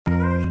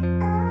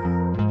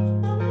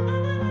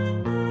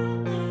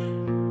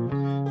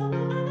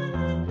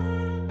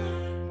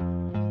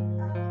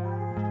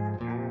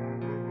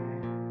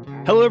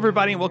Hello,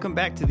 everybody, and welcome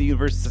back to the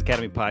Universes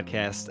Academy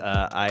podcast.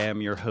 I am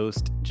your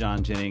host,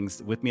 John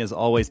Jennings. With me, as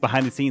always,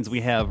 behind the scenes,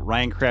 we have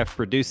Ryan Kraft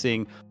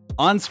producing.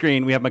 On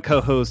screen, we have my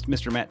co-host,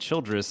 Mr. Matt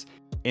Childress,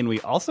 and we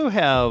also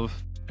have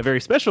a very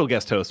special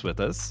guest host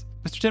with us,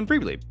 Mr. Tim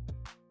Friedlieb.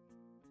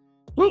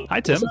 Hi,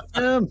 Tim.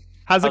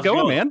 How's it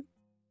going, man?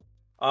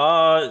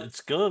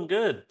 It's going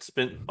good. It's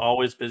been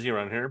always busy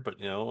around here, but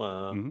it's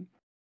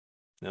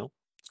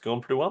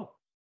going pretty well.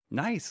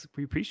 Nice.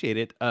 We appreciate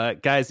it.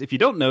 Guys, if you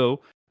don't know,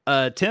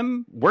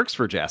 Tim works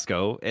for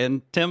Jasco,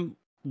 and Tim,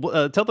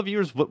 tell the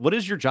viewers, what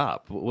is your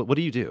job? What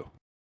do you do?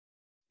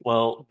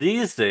 Well,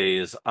 these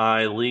days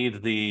I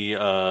lead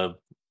the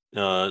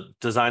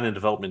design and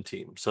development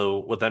team. So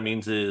what that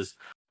means is,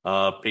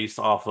 based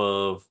off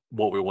of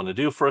what we want to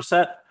do for a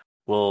set,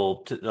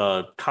 we'll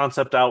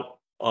concept out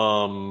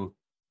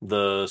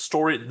the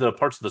story, the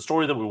parts of the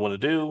story that we want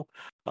to do.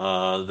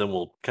 Then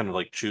we'll kind of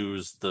like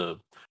choose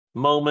the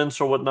moments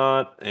or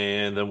whatnot,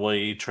 and then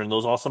we turn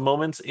those awesome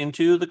moments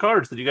into the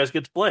cards that you guys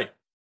get to play.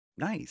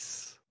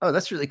 Nice. Oh,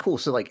 that's really cool.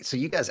 So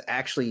you guys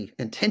actually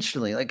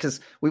intentionally, because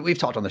we've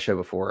talked on the show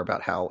before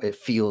about how it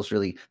feels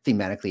really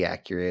thematically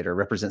accurate or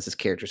represents this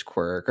character's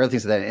quirk or other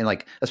things like that. And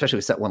like, especially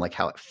with set one, like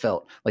how it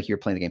felt like you're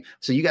playing the game.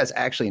 So you guys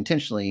actually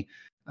intentionally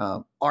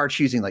are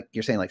choosing, like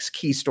you're saying, like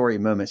key story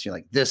moments. You're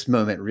like, this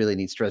moment really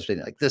needs to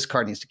resonate. Like this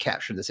card needs to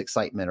capture this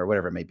excitement or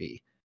whatever it may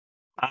be.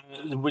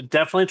 We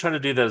definitely try to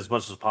do that as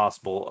much as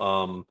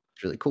possible.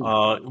 It's really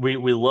cool.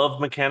 We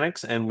love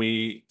mechanics,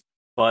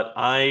 but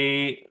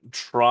I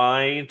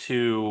try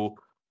to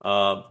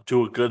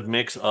do a good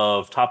mix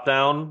of top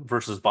down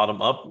versus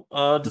bottom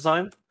up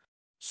design.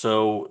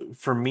 So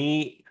for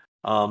me,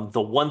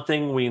 the one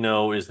thing we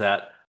know is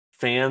that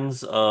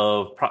fans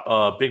of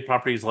big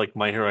properties like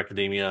My Hero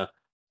Academia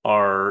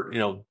are,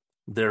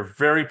 they're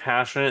very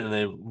passionate and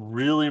they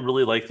really,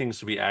 really like things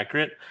to be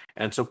accurate.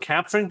 And so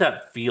capturing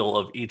that feel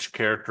of each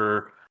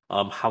character,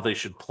 how they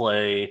should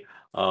play,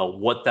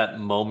 what that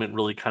moment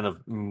really kind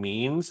of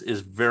means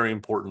is very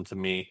important to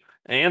me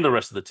and the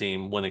rest of the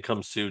team when it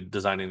comes to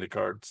designing the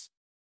cards.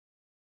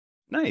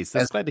 Nice.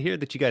 That's glad to hear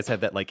that you guys have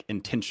that like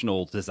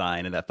intentional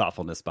design and that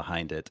thoughtfulness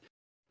behind it.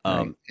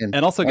 Right. And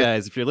also,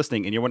 guys, if you're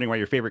listening and you're wondering why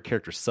your favorite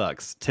character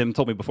sucks, Tim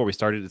told me before we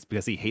started it's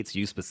because he hates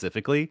you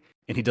specifically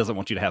and he doesn't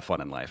want you to have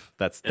fun in life.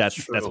 That's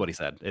what he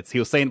said. He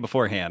was saying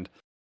beforehand.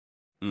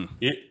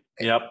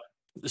 Yep.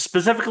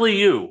 Specifically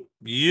you.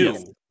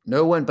 Yes.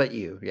 No one but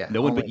you. Yeah.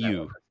 No one but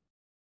you.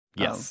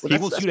 Yes. He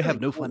wants you to have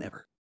no fun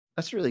ever.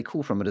 That's really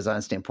cool from a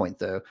design standpoint,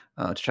 though,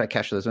 to try to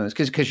capture those moments.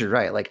 Because you're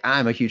right. Like,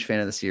 I'm a huge fan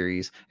of the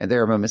series, and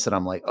there are moments that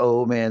I'm like,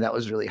 oh man, that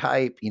was really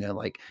hype.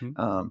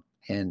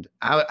 And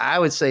I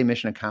would say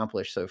mission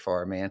accomplished so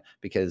far, man,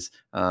 because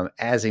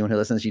as anyone who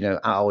listens, I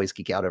always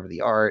geek out over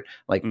the art.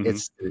 Like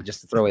it's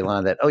just a throwaway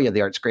line that, oh yeah,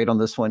 the art's great on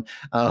this one.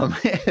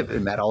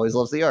 And Matt always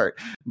loves the art,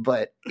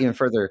 but even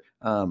further,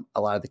 a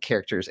lot of the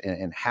characters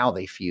and how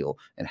they feel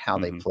and how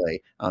they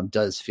play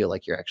does feel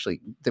like you're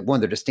actually,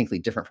 they're distinctly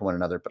different from one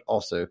another, but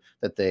also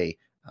that they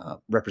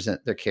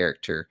represent their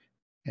character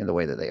in the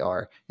way that they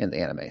are in the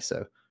anime.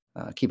 So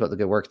keep up the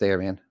good work there,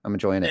 man. I'm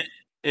enjoying it.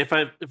 If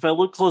I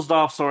look closed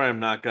off, sorry, I'm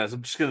not, guys.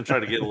 I'm just going to try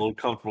to get a little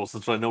comfortable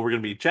since I know we're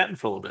going to be chatting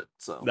for a little bit.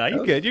 So no,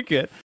 you're good. You're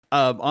good.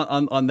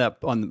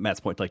 On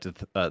Matt's point, like to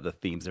the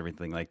themes,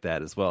 everything like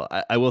that as well.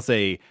 I will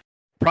say,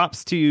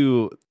 props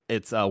to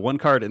it's one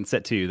card in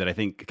set 2 that I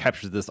think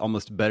captures this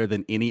almost better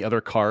than any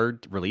other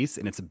card release,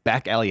 and it's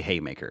Back Alley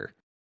Haymaker.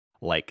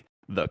 Like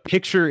the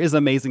picture is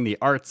amazing, the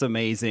art's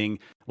amazing,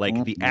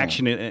 like the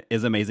action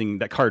is amazing.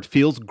 That card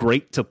feels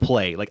great to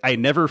play. Like I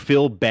never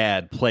feel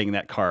bad playing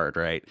that card,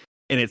 right?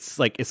 And it's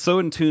like, it's so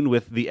in tune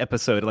with the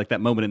episode, like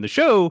that moment in the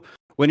show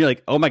when you're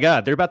like, oh my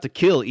God, they're about to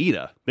kill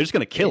Ida. They're just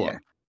going to kill him.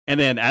 And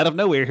then out of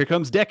nowhere, here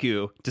comes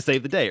Deku to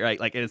save the day, right?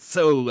 Like, it's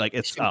so, like,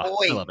 it's, I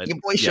love it. Your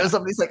boy shows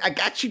up and he's like, I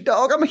got you,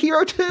 dog. I'm a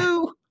hero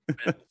too.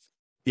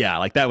 Yeah,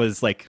 like that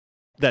was like,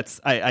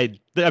 I'm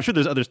sure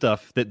there's other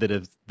stuff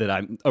that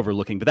I'm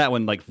overlooking, but that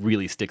one like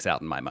really sticks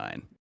out in my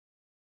mind.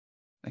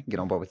 I can get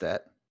on board with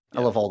that. Yeah.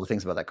 I love all the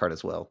things about that card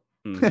as well.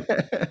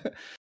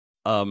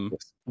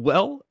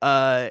 Well,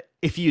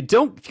 if you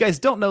guys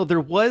don't know,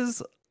 there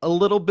was a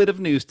little bit of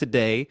news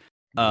today.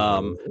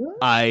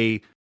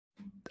 I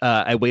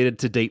waited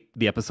to date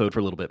the episode for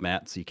a little bit,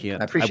 Matt, so you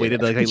can't. I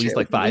waited at least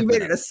like 5 minutes. We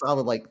made it a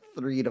solid like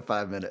 3 to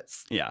 5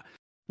 minutes. Yeah,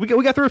 we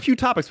got through a few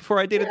topics before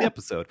I dated the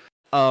episode.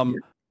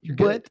 You're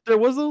but there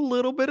was a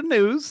little bit of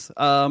news.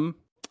 Asui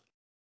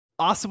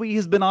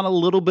has been on a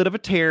little bit of a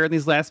tear in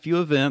these last few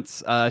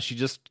events. She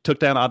just took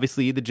down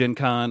obviously the Gen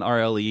Con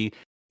RLE.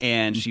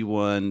 And she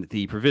won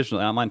the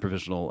online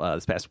provisional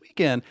this past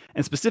weekend.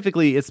 And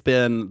specifically, it's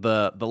been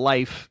the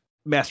Life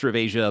Master of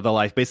Asia, the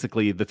Life,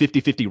 basically the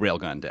 50-50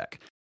 Railgun deck.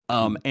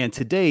 And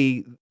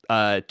today,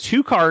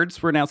 2 cards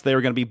were announced they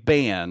were going to be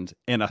banned.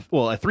 And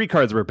 3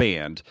 cards were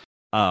banned.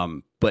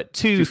 But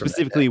 2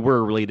 specifically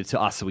were related to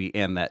Asui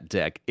and that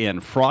deck in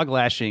Frog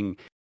Lashing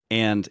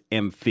and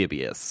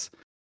Amphibious.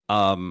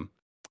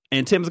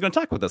 And Tim's going to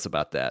talk with us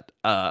about that.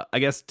 I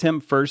guess, Tim,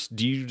 first,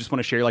 do you just want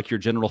to share like your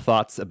general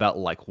thoughts about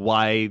like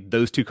why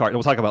those two cards?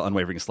 We'll talk about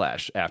Unwavering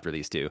Slash after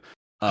these two.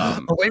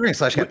 Unwavering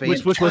Slash got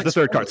which was the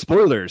third card?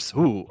 Spoilers.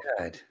 Ooh,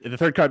 God. The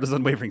third card was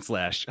Unwavering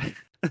Slash.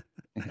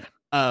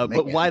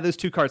 But why those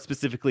two cards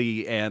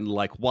specifically, and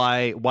like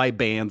why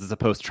bans as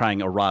opposed to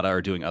trying errata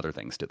or doing other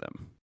things to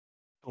them?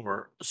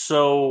 Sure.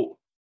 So,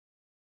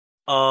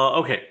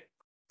 okay.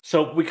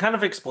 So we kind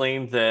of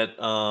explained that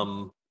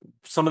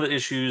some of the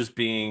issues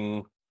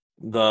being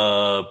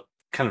the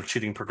kind of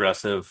cheating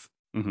progressive,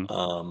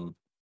 Mm-hmm.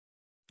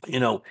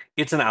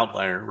 It's an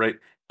outlier, right?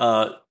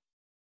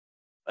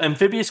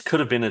 Amphibious could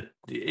have been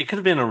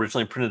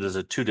originally printed as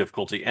a 2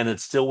 difficulty, and it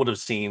still would have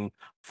seen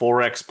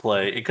 4x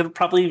play. It could have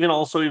probably even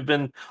also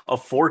been a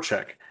 4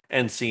 check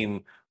and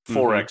seen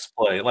 4x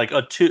play, like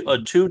a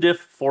 2 diff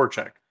 4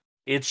 check.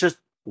 It's just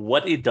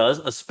what it does,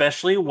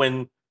 especially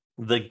when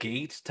the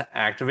gate to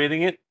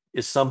activating it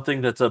is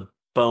something that's a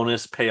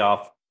bonus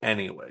payoff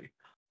anyway.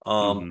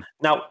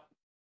 Now,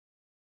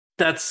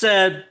 that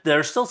said,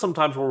 there's still some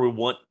times where we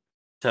want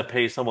to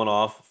pay someone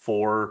off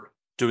for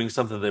doing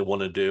something they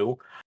want to do.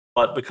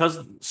 But because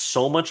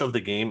so much of the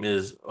game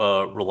is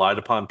relied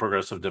upon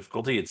progressive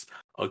difficulty, it's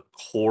a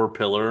core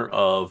pillar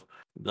of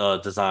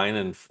design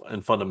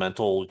and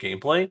fundamental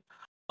gameplay.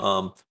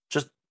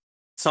 Just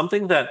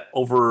something that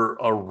over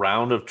a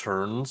round of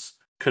turns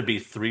could be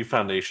 3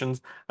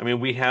 foundations. I mean,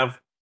 we have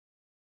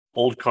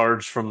old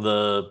cards from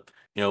the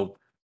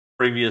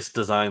previous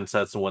design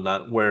sets and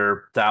whatnot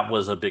where that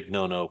was a big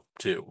no-no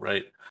too,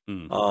 right?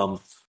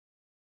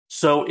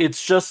 So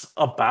it's just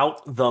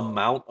about the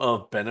amount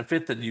of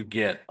benefit that you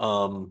get.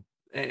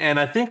 And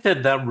I think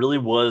that really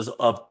was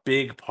a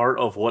big part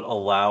of what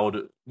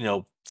allowed,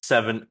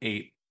 7,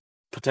 8,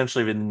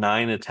 potentially even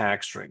 9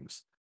 attack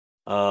strings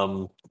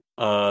to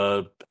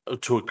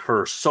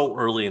occur so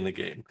early in the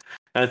game.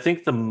 And I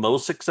think the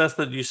most success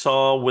that you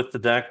saw with the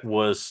deck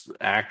was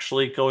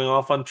actually going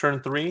off on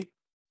turn 3.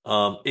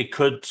 It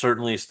could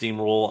certainly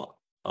steamroll,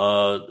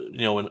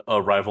 a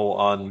rival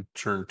on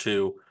turn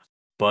 2,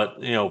 but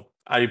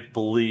I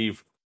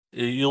believe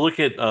you look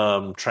at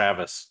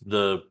Travis,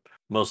 the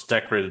most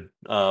decorated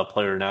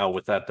player now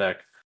with that deck,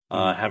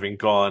 having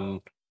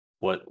gone,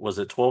 what was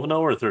it, 12-0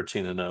 or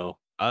 13-0?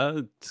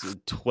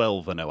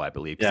 12-0, I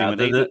believe. Yeah,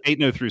 he went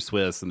 8-0 through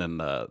Swiss, and then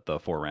the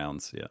 4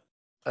 rounds. Yeah.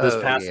 This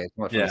past this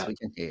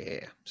weekend.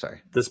 Yeah.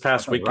 Sorry. This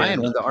past weekend,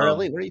 Ryan won the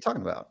RLE. What are you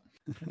talking about?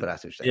 But I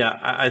yeah,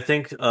 I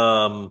think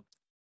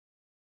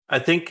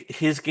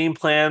his game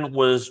plan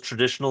was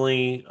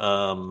traditionally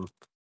go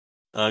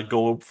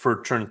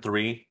for turn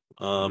 3,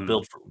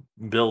 build,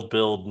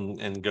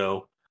 and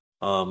go.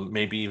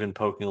 Maybe even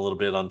poking a little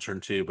bit on turn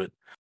 2, but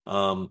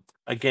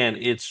again,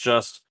 it's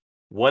just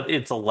what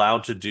it's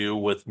allowed to do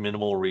with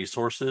minimal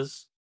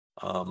resources.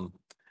 And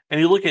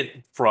you look at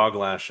Frog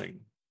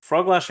Lashing.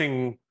 Frog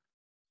Lashing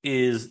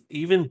is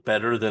even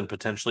better than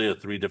potentially a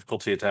 3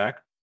 difficulty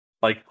attack.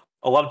 Like,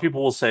 a lot of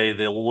people will say,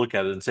 they'll look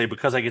at it and say,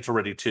 because I get to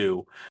ready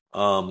 2,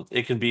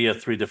 it can be a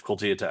 3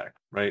 difficulty attack,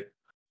 right?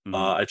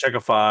 I check a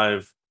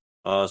 5,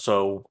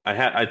 so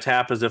I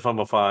tap as if I'm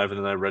a 5,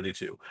 and then I ready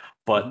 2.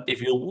 But if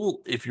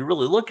you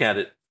really look at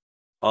it,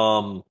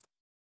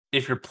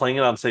 if you're playing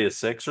it on, say, a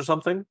 6 or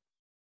something,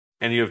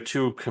 and you have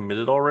 2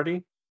 committed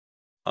already,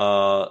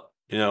 or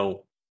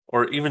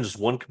even just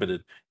 1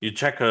 committed, you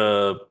check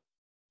a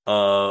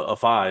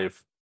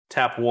 5,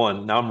 tap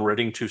 1. Now I'm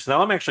readying 2, so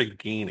now I'm actually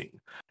gaining.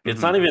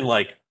 It's not even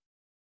like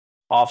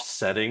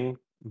offsetting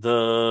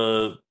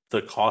the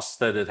costs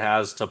that it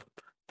has to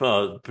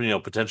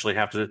potentially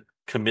have to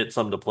commit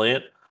some to play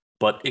it,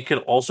 but it can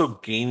also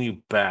gain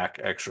you back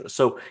extra.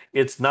 So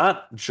it's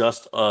not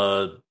just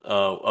a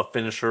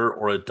finisher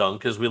or a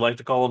dunk, as we like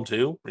to call them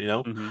too.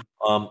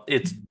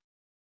 It's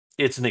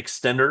an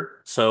extender.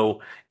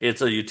 So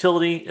it's a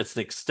utility, it's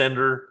an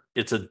extender,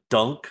 it's a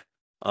dunk.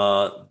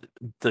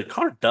 The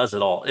card does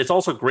it all. It's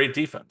also great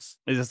defense.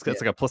 It's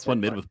like a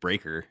 +1 mid with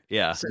breaker.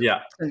 Yeah. So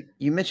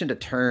you mentioned a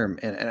term,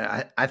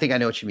 and I think I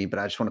know what you mean, but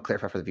I just want to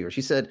clarify for the viewers.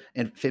 You said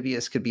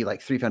Amphibious could be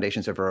like 3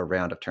 foundations over a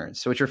round of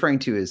turns. So what you're referring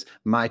to is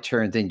my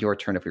turn, then your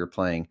turn. If we were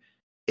playing,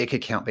 it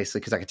could count basically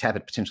because I could tap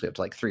it potentially up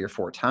to like 3 or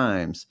 4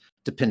 times,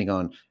 depending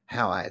on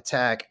how I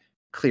attack.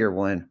 Clear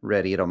 1,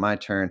 ready it on my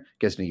turn,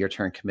 goes into your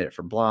turn, commit it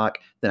for block.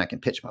 Then I can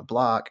pitch my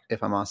block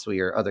if I'm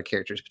Asui or other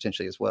characters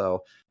potentially as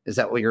well. Is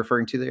that what you're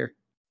referring to there?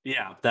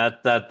 Yeah,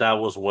 that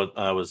was what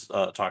I was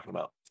talking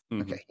about.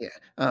 Okay, yeah,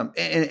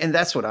 and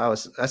that's what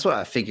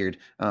I figured.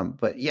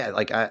 But yeah,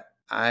 like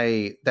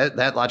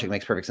that logic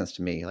makes perfect sense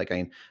to me. Like, I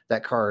mean,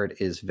 that card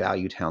is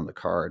value town the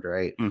card,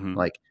 right?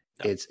 Like,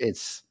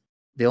 it's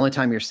the only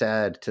time you're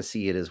sad to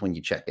see it is when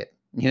you check it.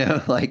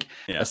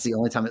 That's the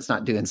only time it's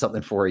not doing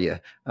something for you.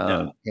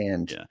 And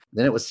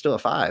then it was still a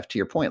 5. To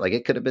your point, like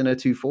it could have been a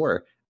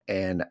 2/4,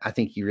 and I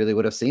think you really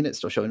would have seen it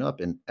still showing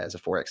up as a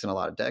 4x in a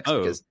lot of decks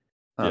because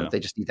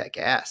they just need that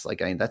gas.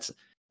 Like, I mean, that's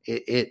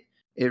it.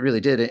 It really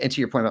did. And to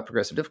your point about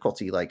progressive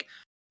difficulty, like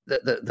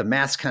the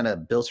math's kind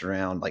of built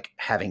around like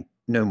having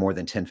no more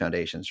than 10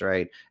 foundations,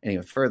 right? And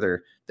even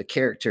further, the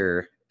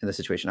character in the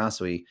situation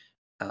Asui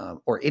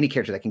or any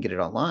character that can get it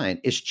online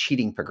is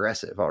cheating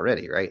progressive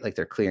already, right? Like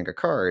they're clearing a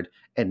card,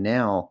 and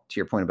now to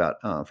your point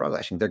about Frog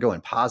Lashing, they're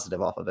going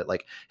positive off of it.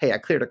 Like, hey, I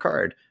cleared a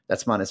card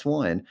that's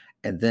 -1,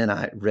 and then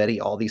I ready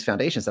all these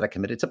foundations that I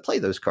committed to play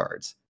those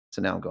cards.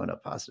 So now I'm going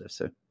up positive.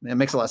 So it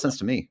makes a lot of sense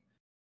to me.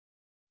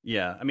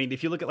 Yeah, I mean,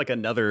 if you look at like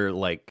another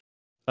like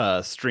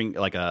string,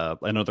 like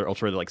another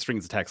ultra that like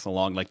strings attacks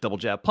along like double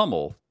jab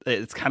pummel,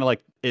 it's kind of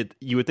like it.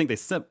 You would think they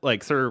sort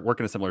of work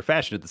in a similar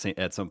fashion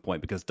at some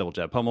point, because double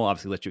jab pummel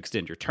obviously lets you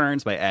extend your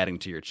turns by adding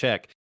to your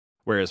check,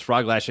 whereas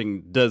Frog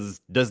Lashing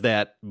does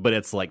that, but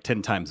it's like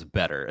 10 times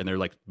better, and they're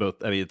like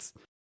both. I mean, it's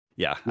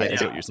I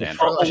get what you're saying.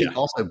 Frog Lashing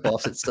also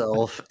buffs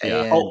itself.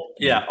 Yeah.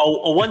 And,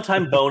 a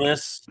one-time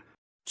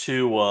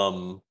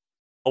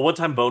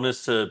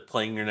bonus to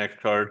playing your next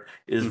card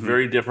is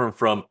very different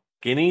from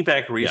gaining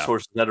back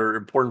resources that are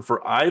important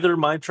for either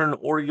my turn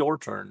or your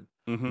turn.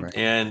 Right.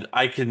 And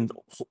I can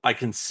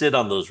sit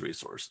on those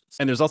resources.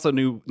 And there's also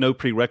no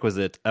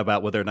prerequisite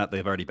about whether or not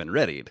they've already been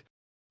readied.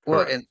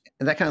 Well, and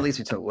that kind of leads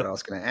me to what I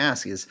was going to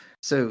ask is,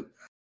 so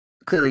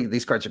clearly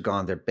these cards are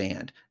gone, they're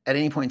banned. At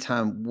any point in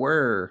time,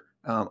 were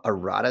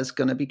erratas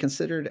going to be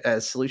considered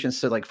as solutions?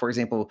 So like, for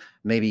example,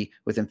 maybe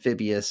with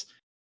Amphibious,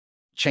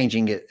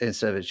 changing it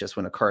instead of it's just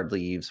when a card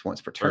leaves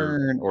once per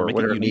turn, or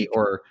whatever it be,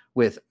 or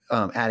with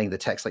adding the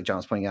text like John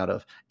was pointing out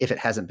of if it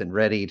hasn't been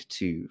readied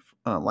to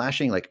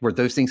Lashing, like were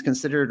those things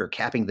considered, or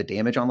capping the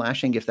damage on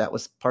Lashing if that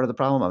was part of the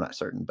problem? I'm not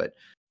certain, but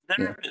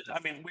I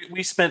mean,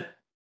 we spent,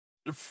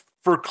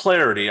 for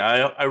clarity,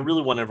 I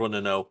really want everyone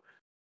to know,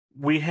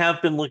 we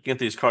have been looking at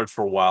these cards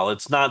for a while.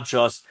 It's not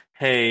just,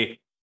 hey,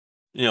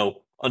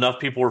 enough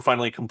people were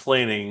finally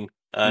complaining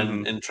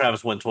and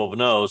Travis went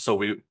 12-0, so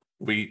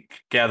we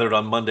gathered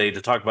on Monday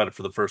to talk about it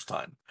for the first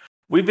time.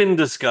 We've been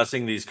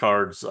discussing these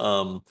cards,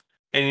 and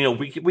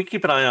we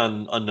keep an eye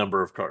on a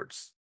number of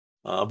cards,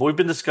 but we've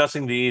been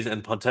discussing these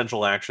and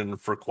potential action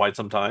for quite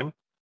some time.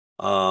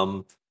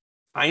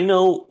 I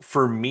know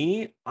for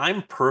me,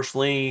 I'm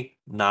personally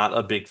not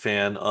a big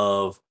fan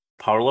of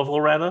power level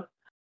errata.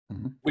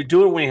 We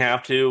do it when we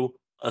have to,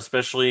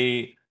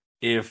 especially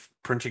if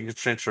printing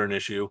constraints are an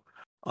issue.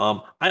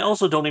 I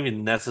also don't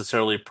even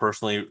necessarily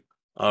personally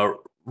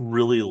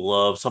really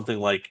love something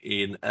like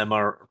an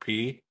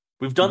MRP.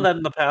 We've done that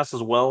in the past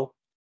as well.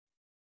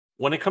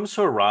 When it comes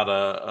to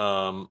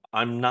errata,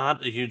 I'm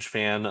not a huge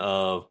fan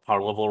of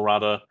power level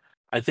errata.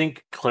 I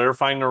think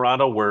clarifying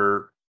errata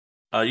where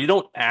you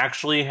don't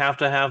actually have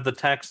to have the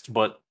text,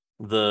 but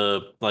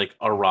the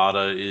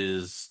errata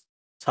is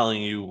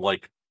telling you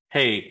like,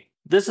 hey,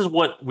 this is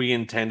what we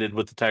intended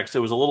with the text. It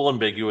was a little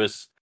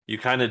ambiguous. You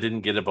kind of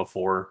didn't get it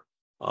before.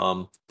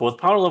 But with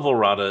power level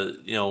errata,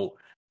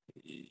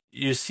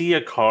 you see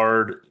a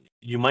card,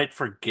 you might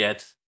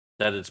forget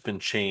that it's been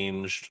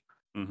changed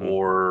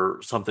or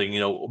something.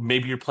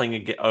 Maybe you're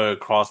playing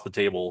across the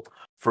table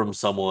from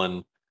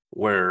someone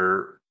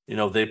where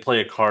they play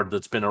a card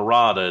that's been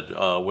errated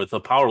with a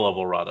power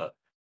level errata,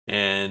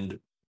 and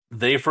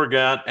they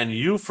forgot and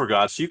you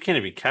forgot, so you can't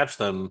even catch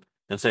them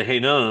and say, hey,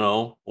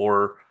 no,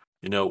 or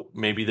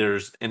maybe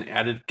there's an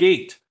added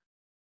gate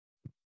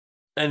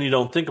and you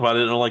don't think about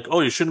it and are like, oh,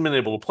 you shouldn't have been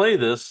able to play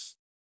this,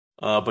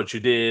 but you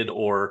did,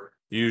 or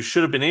you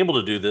should have been able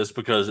to do this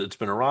because it's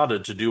been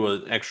errated to do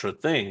an extra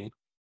thing,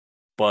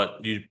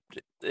 but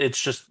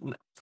it's just,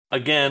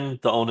 again,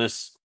 the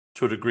onus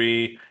to a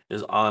degree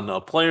is on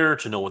a player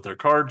to know what their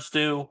cards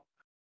do,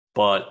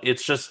 but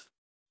it's just,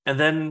 and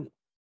then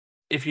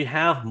if you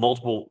have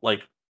multiple,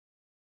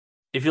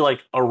 if you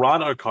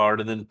errata a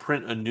card and then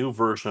print a new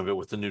version of it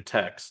with the new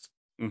text,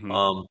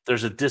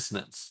 there's a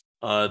dissonance.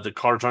 The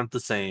cards aren't the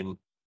same.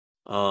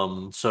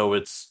 So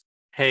it's,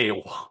 hey,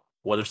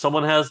 what if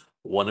someone has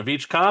one of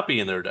each copy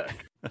in their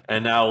deck?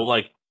 And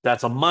now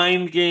that's a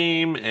mind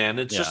game, and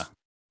it's just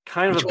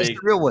kind of a big, the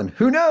real one.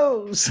 Who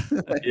knows?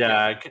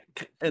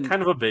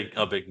 kind of a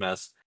big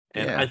mess.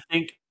 And I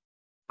think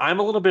I'm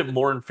a little bit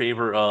more in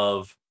favor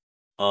of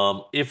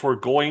if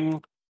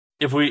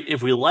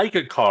we like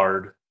a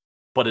card,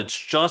 but it's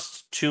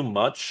just too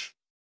much,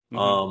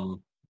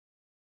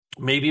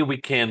 maybe we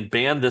can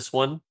ban this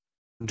one,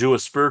 do a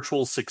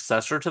spiritual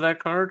successor to that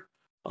card.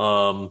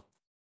 I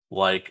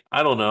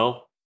don't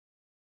know.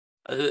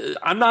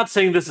 I'm not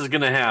saying this is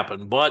going to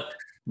happen, but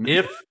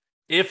if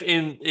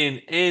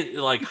in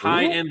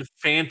high end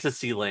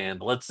fantasy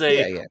land, let's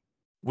say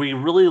we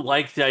really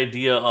like the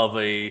idea of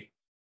a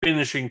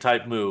finishing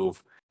type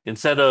move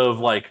instead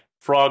of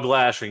frog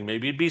lashing,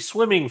 maybe it'd be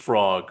swimming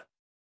frog.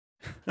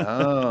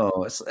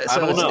 Oh, so I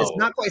don't know. It's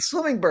not quite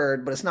swimming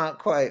bird, but it's not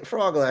quite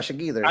frog lashing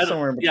either. It's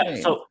somewhere in between.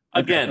 Yeah. So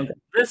again,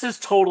 this is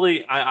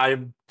totally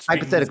I'm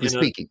hypothetically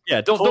speaking.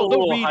 Yeah, don't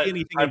read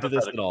anything into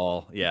this at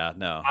all. Yeah,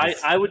 no.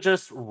 I would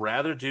just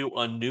rather do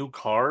a new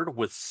card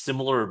with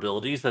similar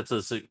abilities that's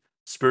a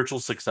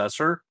spiritual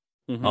successor,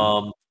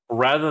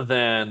 rather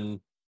than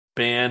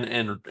ban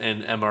and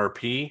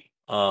MRP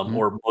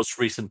or most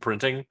recent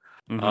printing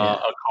a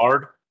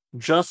card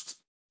just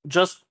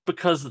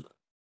because.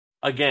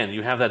 Again,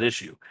 you have that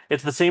issue.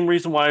 It's the same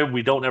reason why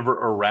we don't ever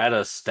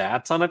errata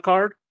stats on a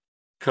card,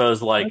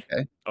 because like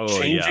Okay. Oh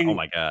yeah. changing Oh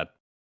my god.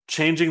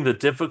 changing the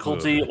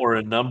difficulty Ugh. or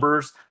in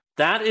numbers,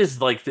 that is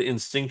like the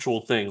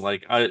instinctual thing.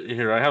 Like I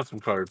have some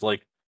cards.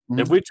 Like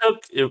if Mhm. we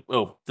took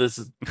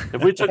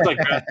if we took like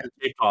Master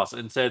Chaos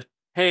and said,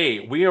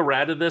 hey, we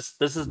errated this.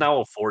 This is now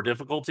a 4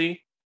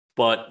 difficulty,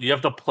 but you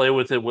have to play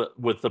with it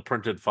with the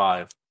printed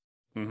 5.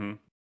 Mm-hmm.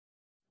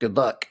 Good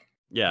luck.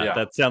 Yeah, Yeah.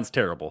 that sounds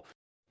terrible.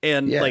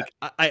 And Yeah. like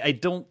I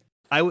don't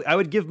I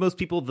would give most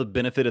people the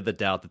benefit of the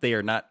doubt that they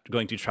are not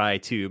going to try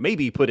to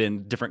maybe put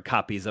in different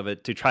copies of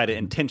it to try to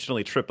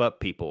intentionally trip up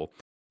people.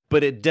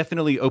 But it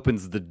definitely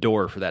opens the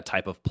door for that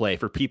type of play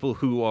for people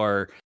who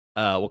are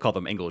we'll call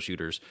them angle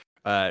shooters,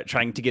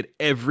 trying to get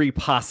every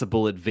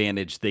possible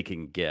advantage they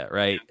can get,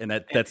 right? And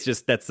it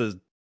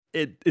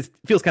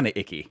feels kind of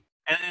icky.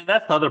 And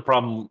that's the other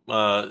problem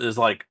is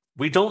like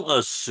we don't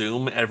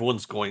assume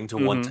everyone's going to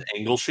want to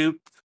angle shoot,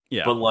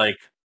 Yeah. but like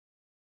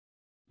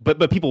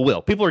But people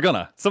will. People are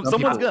gonna. Someone's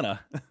people- gonna.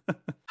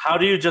 how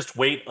do you just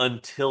wait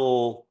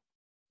until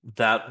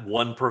that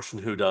one person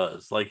who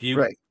does? Like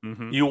Right.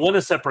 you want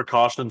to set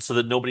precautions so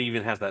that nobody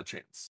even has that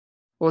chance.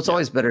 Well, it's Yeah.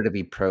 always better to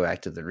be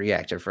proactive than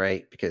reactive,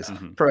 right? Because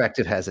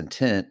proactive has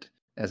intent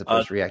as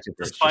opposed to reactive.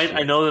 where it's just Despite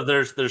I know that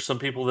there's some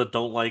people that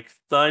don't like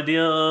the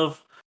idea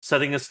of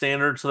setting a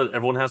standard so that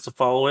everyone has to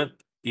follow it,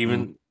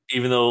 even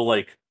though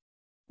like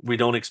we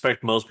don't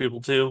expect most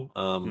people to.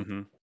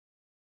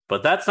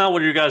 But that's not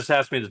what you guys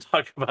asked me to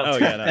talk about. Oh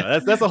yeah, no,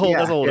 that's a whole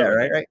that's a whole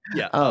different thing. right.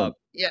 Yeah,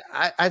 Yeah,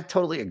 I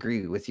totally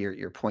agree with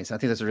your points. I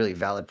think those are really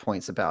valid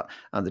points about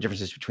the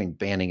differences between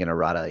banning and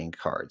errata-ing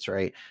cards,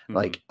 right?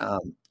 Like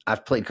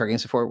I've played card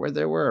games before where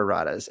there were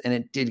erratas, and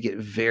it did get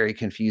very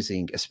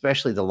confusing,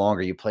 especially the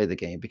longer you play the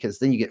game, because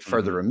then you get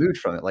further removed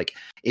from it. Like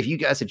if you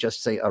guys had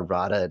just say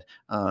errata,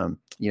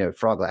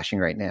 Frog Lashing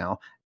right now,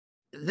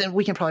 then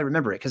we can probably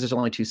remember it because there's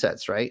only 2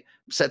 sets, right?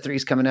 Set 3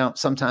 is coming out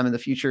sometime in the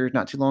future,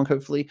 not too long,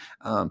 hopefully.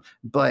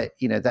 But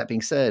that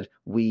being said,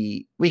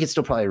 we can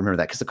still probably remember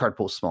that because the card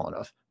pool is small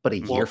enough. But a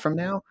year from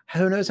now,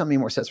 who knows how many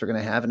more sets we're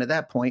going to have? And at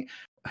that point,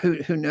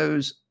 who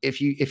knows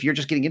if you're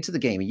just getting into the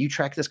game and you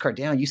track this card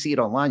down, you see it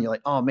online, you're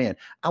like, oh man,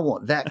 I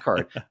want that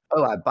card.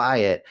 Oh, I buy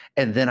it,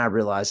 and then I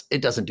realize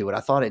it doesn't do what I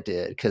thought it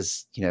did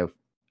because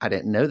I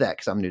didn't know that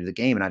because I'm new to the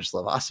game and I just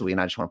love Asui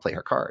and I just want to play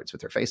her cards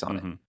with her face on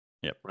it.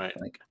 Yep. Right.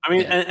 Like, I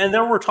mean, and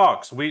there were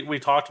talks. We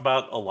talked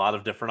about a lot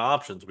of different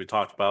options. We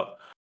talked about,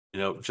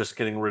 just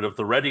getting rid of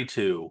the ready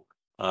to,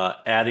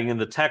 adding in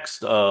the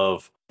text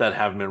of that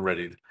haven't been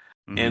readied.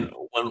 And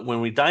when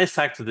we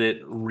dissected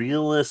it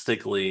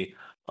realistically,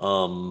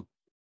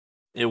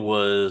 it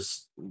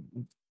was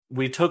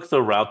we took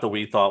the route that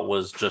we thought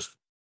was just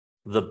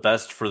the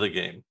best for the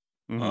game.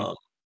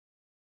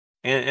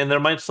 And there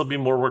might still be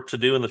more work to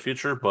do in the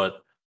future,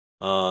 but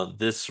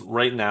this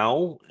right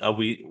now,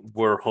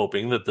 we're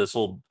hoping that this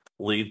will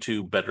lead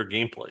to better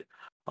gameplay.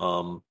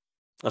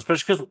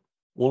 Especially because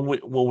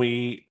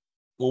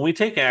when we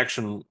take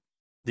action,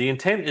 the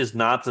intent is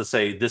not to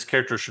say this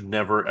character should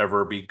never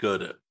ever be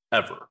good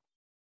ever.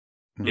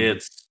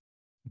 It's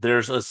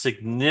there's a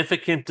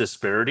significant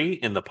disparity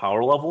in the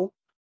power level,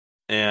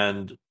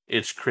 and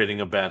it's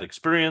creating a bad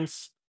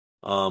experience.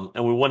 And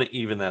we want to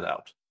even that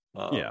out.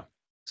 Yeah.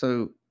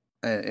 So,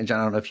 and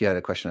John, I don't know if you had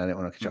a question. I didn't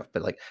want to cut you off,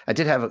 but like I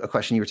did have a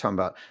question. You were talking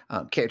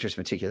about characters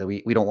in particular.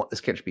 We don't want this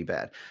character to be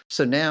bad.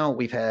 So now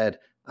we've had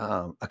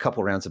a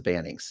couple rounds of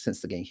bannings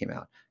since the game came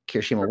out.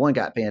 Kirishima 1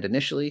 got banned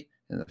initially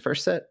in the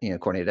first set.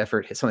 Coordinated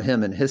effort. Some of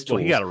him and his tools.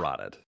 Well, he got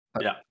errated.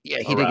 Yeah,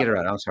 he did get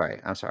errated. I'm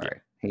sorry. Yeah.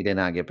 He did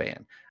not get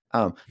banned.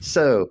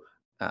 So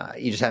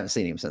you just haven't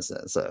seen him since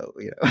then. So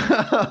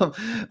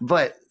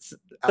but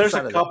there's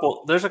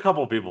a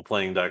couple people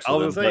playing decks. I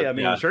was gonna say, I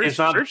mean,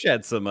 Church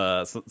had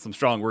some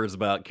strong words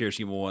about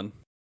Kirishima 1.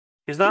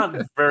 He's not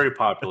very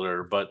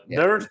popular, but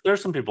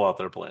there's some people out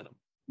there playing him.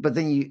 But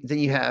then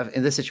you have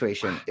in this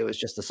situation, it was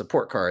just the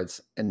support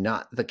cards and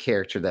not the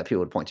character that people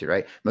would point to,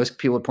 right? Most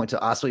people would point to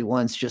Asui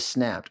 1's just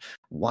snapped.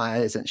 Why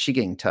isn't she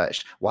getting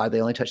touched? Why do they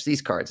only touch these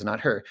cards and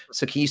not her?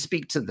 So can you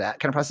speak to that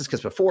kind of process?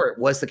 Because before it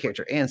was the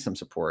character and some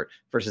support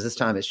versus this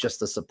time it's just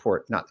the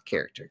support, not the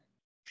character.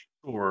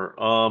 Sure.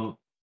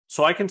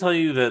 So I can tell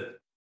you that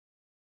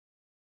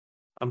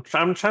I'm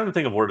trying to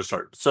think of where to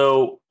start.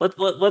 So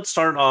let's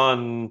start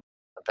on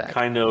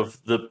kind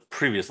of the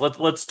previous.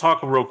 Let's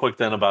talk real quick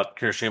then about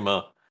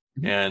Kirishima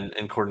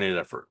and coordinated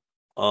effort.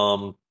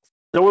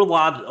 There were a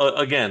lot.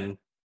 Again,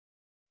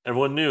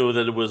 everyone knew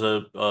that it was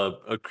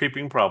a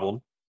creeping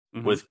problem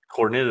with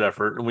coordinated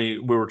effort, and we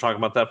were talking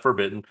about that for a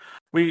bit, and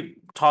we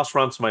tossed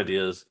around some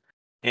ideas,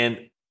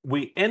 and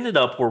we ended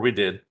up where we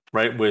did,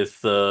 right,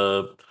 with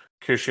the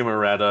Kirishima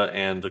errata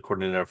and the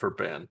coordinated effort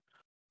ban.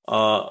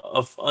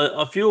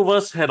 A few of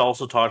us had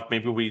also talked.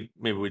 Maybe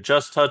we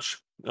just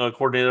touch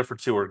coordinated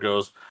effort, see where it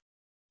goes.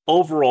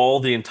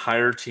 Overall, the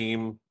entire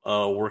team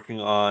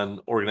working on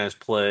organized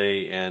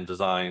play and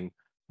design,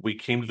 we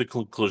came to the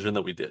conclusion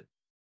that we did.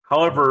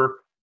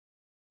 However,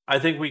 I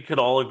think we could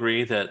all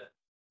agree that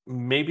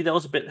maybe that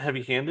was a bit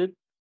heavy-handed.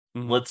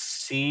 Let's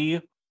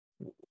see.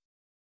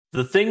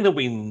 The thing that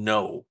we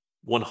know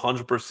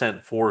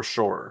 100% for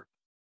sure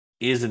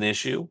is an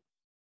issue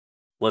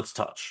let's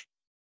touch.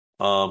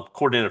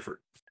 Coordinated for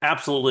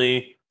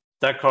absolutely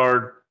that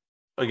card.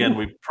 Again,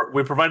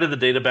 we provided the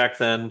data back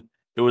then.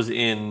 It was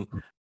in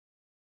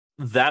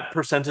that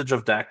percentage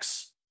of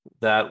decks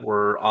that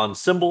were on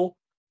symbol.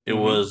 It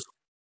was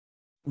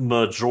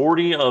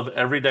majority of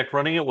every deck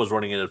running it was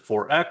running it at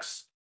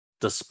 4x,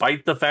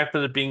 despite the fact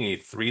that it being a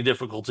 3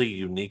 difficulty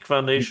unique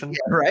foundation. Yeah,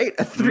 right?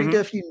 A 3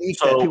 diff unique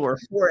that people are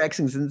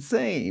 4xing is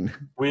insane.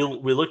 We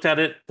looked at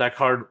it. That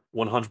card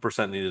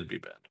 100% needed to be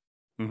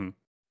banned.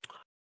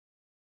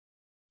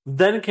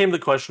 Then came the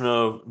question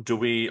of, do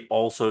we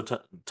also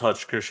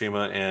touch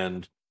Kirishima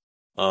and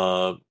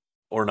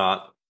or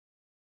not?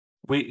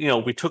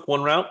 We took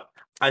one route.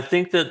 I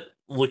think that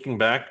looking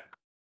back,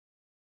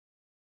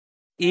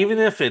 even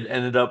if it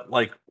ended up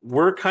like,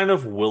 we're kind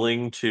of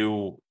willing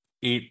to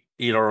eat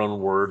our own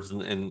words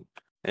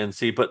and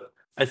see, but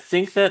I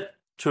think that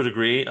to a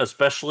degree,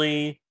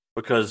 especially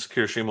because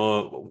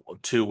Kirishima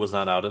 2 was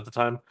not out at the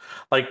time,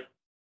 like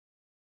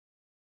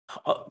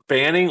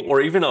banning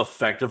or even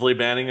effectively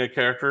banning a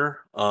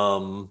character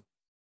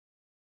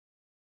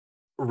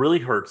really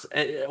hurts.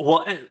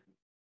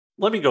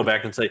 Let me go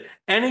back and say,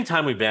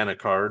 anytime we ban a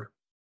card,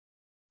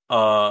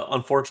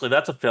 unfortunately,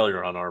 that's a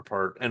failure on our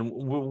part, and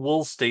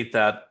we'll state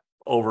that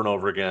over and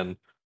over again.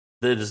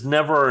 That is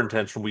never our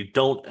intention. We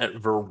don't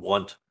ever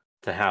want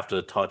to have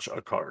to touch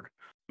a card.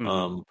 We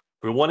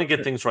want to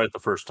get things right the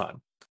first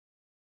time.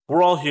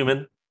 We're all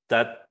human.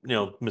 That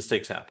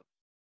mistakes happen.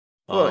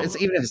 Well, it's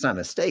even if it's not a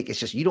mistake, it's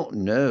just you don't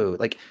know.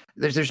 Like,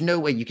 there's no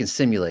way you can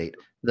simulate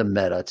the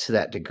meta to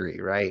that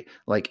degree, right?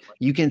 Like,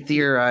 you can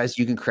theorize,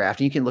 you can craft,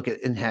 and you can look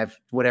at and have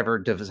whatever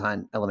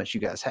design elements you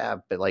guys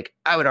have. But like,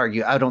 I would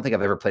argue, I don't think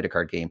I've ever played a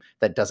card game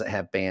that doesn't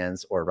have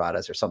bans or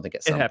radas or something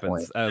at some point. It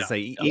happens. I would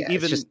say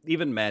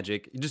even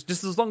Magic, just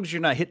as long as you're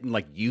not hitting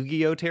like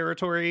Yu-Gi-Oh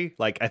territory,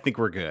 like I think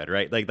we're good,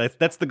 right? Like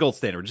that's the gold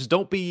standard. Just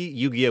don't be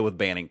Yu-Gi-Oh with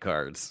banning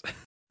cards.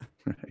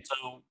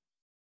 So.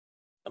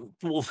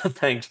 Well,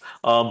 thanks.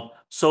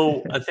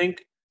 So I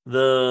think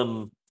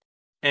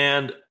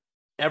and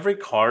every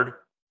card,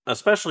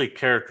 especially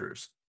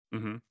characters,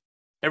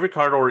 every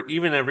card or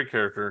even every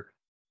character,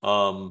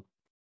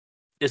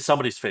 is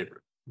somebody's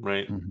favorite,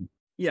 right?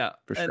 Yeah,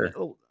 for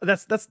sure.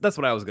 That's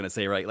what I was gonna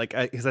say, right? Like,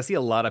 because I see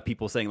a lot of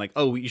people saying like,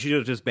 "Oh, you should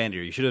have just banned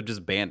her. You should have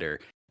just banned her."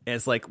 And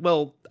it's like,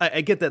 well,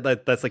 I get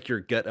that that's like your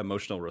gut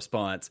emotional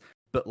response.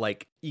 But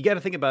like, you got to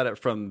think about it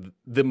from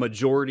the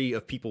majority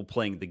of people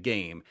playing the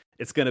game.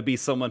 It's going to be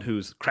someone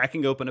who's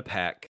cracking open a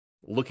pack,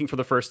 looking for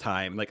the first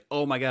time, like,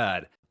 oh my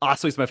god,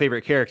 Asui's my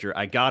favorite character.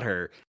 I got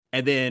her.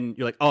 And then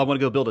you're like, oh, I want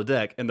to go build a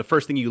deck. And the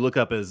first thing you look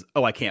up is,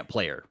 oh, I can't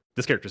play her.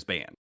 This character's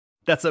banned.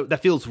 That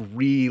feels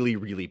really,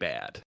 really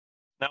bad.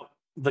 Now,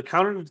 the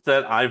counter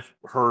that I've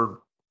heard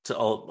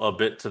a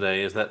bit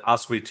today is that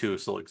Asui 2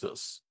 still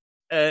exists.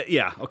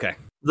 Yeah, okay.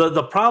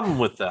 The problem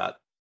with that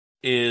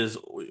is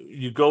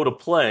you go to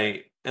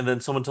play and then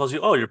someone tells you,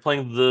 oh, you're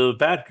playing the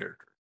bad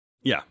character.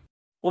 Yeah.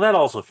 Well, that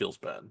also feels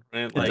bad,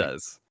 right? It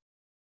does.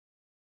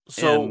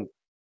 So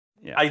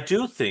I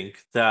do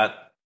think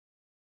that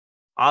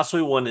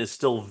Asui 1 is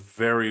still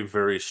very,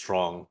 very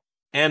strong.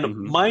 And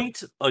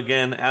might,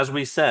 again, as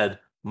we said,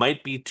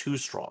 might be too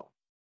strong.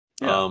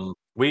 Yeah.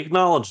 We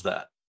acknowledge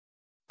that.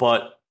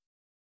 But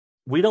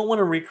we don't want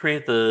to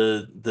recreate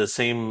the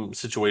same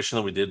situation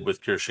that we did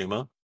with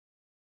Kirishima.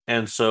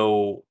 And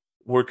so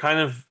we're kind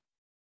of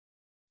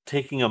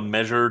taking a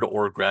measured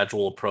or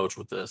gradual approach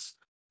with this.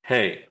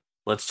 Hey,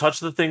 let's touch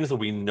the things that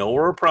we know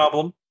are a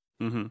problem.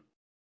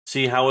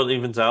 See how it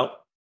evens out.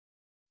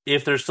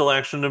 If there's still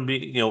action to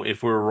be,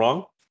 if we're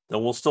wrong,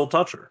 then we'll still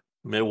touch her.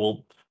 Then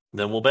we'll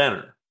ban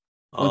her.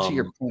 Well, to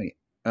your point,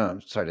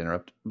 sorry to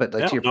interrupt, but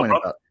to your point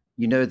about,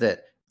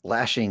 that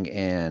Lashing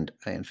and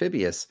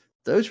Amphibious,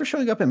 those were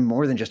showing up in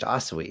more than just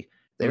Asui.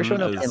 They were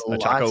showing up in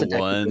lots of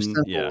technical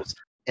symbols. Yeah.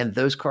 And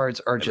those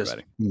cards are just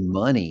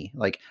money.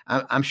 Like,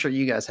 I'm sure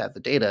you guys have the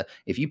data.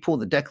 If you pull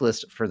the deck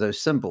list for those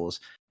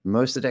symbols,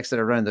 most of the decks that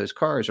are running those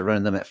cards are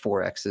running them at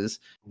 4Xs.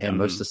 And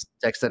most of the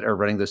decks that are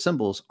running those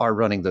symbols are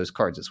running those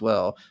cards as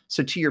well.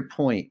 So to your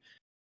point,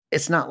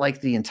 it's not like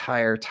the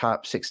entire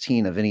top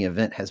 16 of any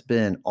event has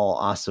been all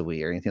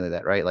Asui or anything like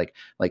that, right?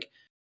 Like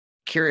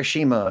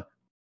Kirishima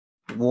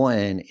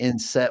 1 in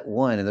set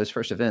 1 in those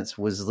first events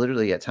was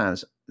literally at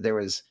times there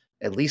was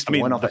at least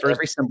one off of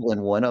every symbol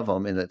in one of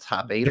them in the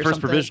top 8 the first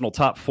provisional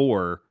top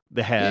 4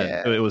 they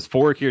had it was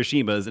 4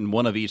 Kirishimas and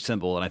one of each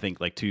symbol, and I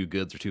think like 2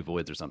 goods or 2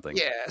 voids or something.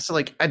 So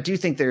like I do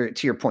think there,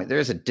 to your point, there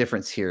is a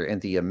difference here in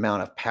the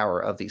amount of power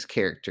of these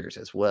characters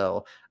as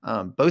well.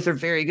 Both are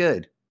very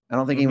good. I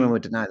don't think anyone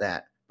would deny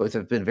that. Both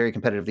have been very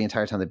competitive the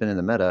entire time they've been in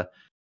the meta.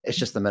 It's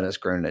just the meta has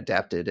grown and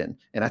adapted, and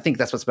I think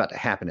that's what's about to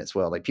happen as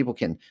well. Like, people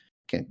can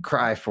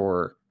cry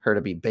for her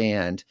to be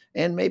banned,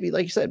 and maybe,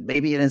 like you said,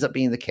 maybe it ends up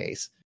being the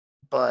case.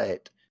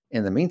 But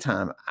in the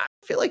meantime, I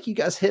feel like you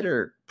guys hit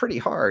her pretty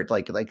hard.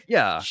 Like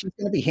she's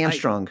going to be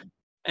hamstrung.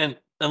 And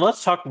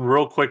let's talk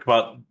real quick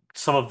about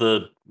some of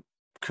the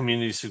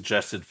community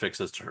suggested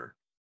fixes to her.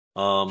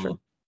 Sure.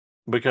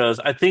 Because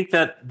I think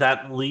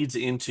that leads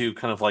into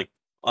kind of like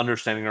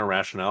understanding our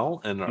rationale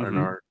and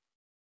our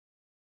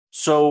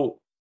So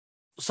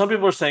some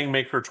people are saying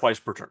make her twice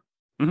per turn.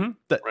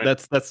 Mm-hmm. Right?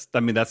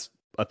 That's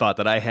a thought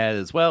that I had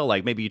as well.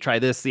 Like maybe you try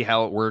this, see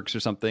how it works or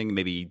something.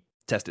 Maybe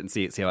test it and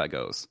see how it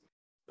goes.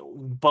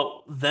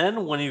 But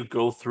then when you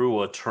go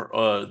through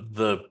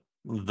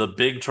the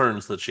big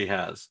turns that she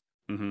has,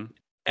 Mm-hmm.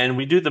 and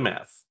we do the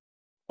math,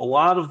 a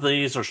lot of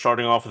these are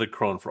starting off with a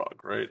Crone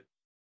Frog, right?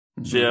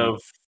 So you have,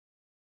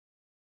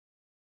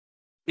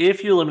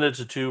 if you limit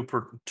it to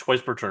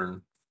twice per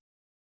turn,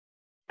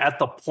 at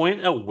the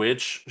point at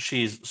which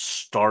she's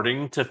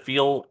starting to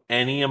feel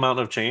any amount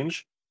of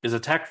change is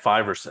attack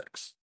 5 or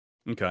 6.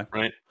 Okay.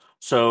 Right.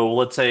 So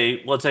let's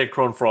say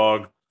Crone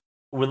Frog.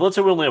 Let's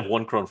say we only have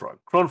one Crone Frog.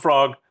 Crone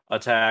Frog,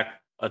 attack.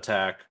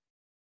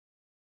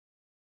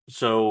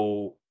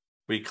 So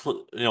we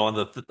on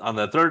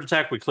the third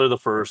attack we clear the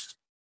first.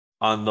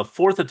 On the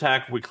fourth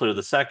attack we clear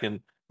the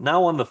second.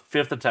 Now on the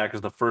fifth attack is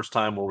the first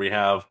time where we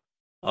have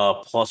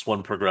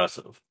 +1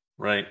 progressive.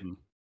 Right. Mm-hmm.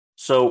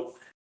 So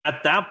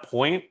at that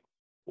point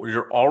where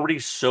you're already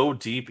so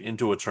deep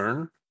into a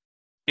turn,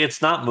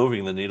 it's not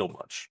moving the needle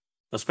much,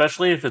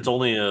 especially if it's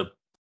only a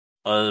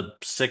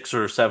 6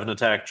 or 7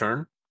 attack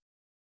turn.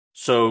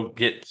 So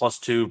get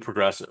 +2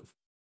 progressive.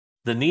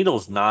 The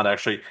needle's not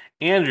actually,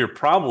 and you're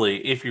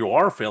probably, if you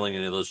are failing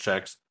any of those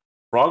checks,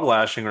 Frog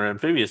Lashing or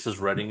Amphibious is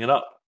readying it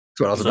up.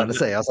 That's what I was about to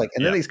say. I was like,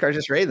 and then these cards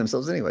just raid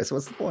themselves anyway. So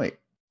what's the point?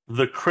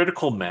 The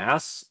critical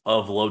mass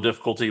of low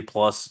difficulty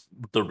plus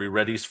the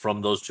re-readies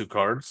from those 2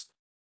 cards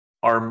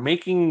are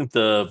making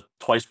the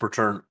twice per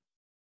turn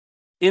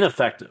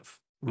ineffective,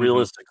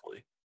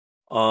 realistically.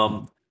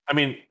 I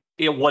mean,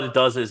 what it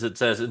does is it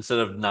says instead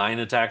of 9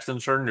 attacks in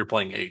turn, you're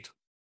playing 8.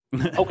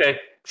 Okay,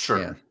 sure.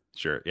 Yeah.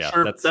 Sure. Yeah.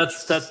 Sure,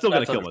 That's still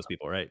going to kill understandable. most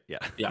people, right? Yeah.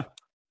 Yeah.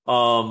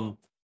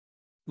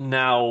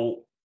 Now,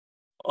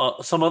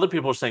 some other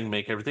people are saying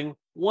make everything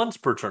once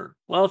per turn.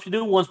 Well, if you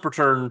do once per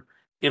turn,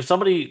 if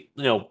somebody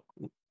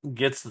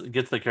gets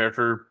the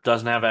character,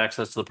 doesn't have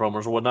access to the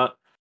promos or whatnot,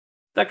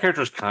 that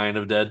character's kind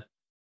of dead.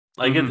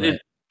 Like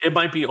it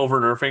might be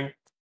over nerfing.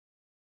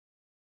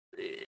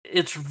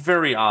 It's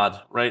very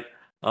odd, right?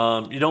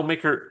 You don't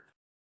make her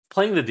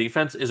playing the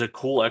defense is a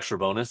cool extra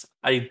bonus.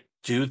 I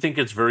do think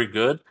it's very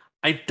good.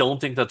 I don't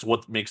think that's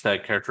what makes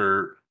that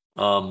character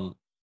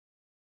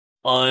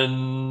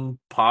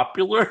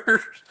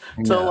unpopular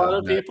to a lot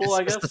of people.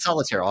 I guess it's the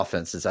solitaire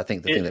offense is, I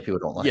think, the thing that people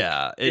don't like.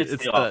 Yeah,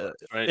 it's the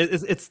offense, right?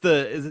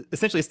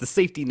 Essentially it's the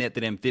safety net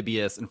that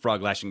Amphibious and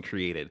Frog Lashing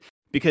created,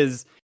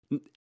 because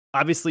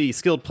obviously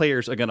skilled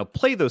players are going to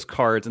play those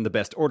cards in the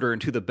best order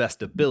and to the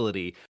best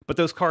ability, but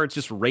those cards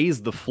just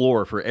raise the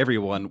floor for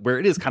everyone, where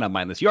it is kind of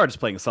mindless. You are just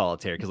playing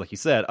solitaire because, like you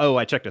said,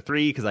 I checked a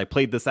 3 because I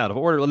played this out of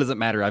order. Well, it doesn't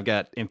matter. I've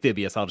got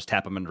Amphibious. I'll just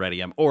tap them and ready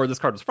them. Or this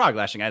card was Frog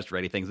Lashing. I just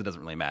ready things. It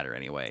doesn't really matter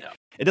anyway. Yeah.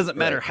 It doesn't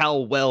matter how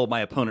well my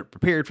opponent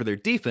prepared for their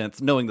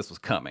defense, knowing this was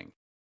coming.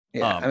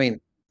 Yeah, I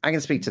mean, I can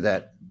speak to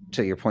that,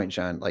 to your point,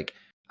 John. Like,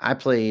 I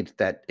played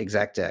that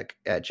exact deck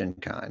at Gen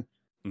Con,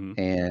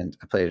 and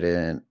I played it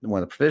in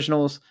one of the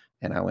provisionals,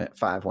 and I went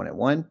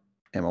 5-1-1,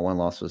 and my one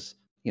loss was,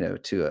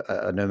 to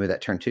a Nomu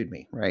that turn 2'd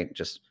me, right?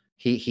 Just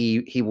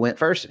he went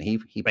first, and he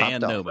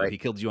popped off. Right? He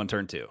killed you on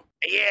turn 2.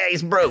 Yeah,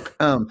 he's broke.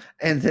 And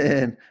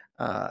then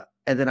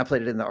I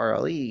played it in the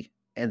RLE,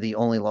 and the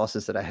only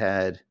losses that I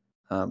had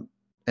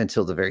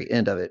until the very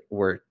end of it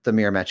were the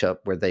mirror matchup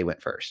where they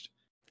went first,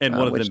 and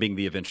one of them being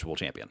the eventual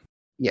champion.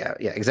 Yeah,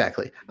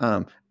 exactly.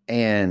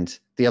 And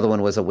the other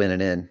one was a win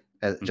and in,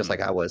 just like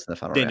I was in the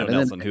final Daniel round.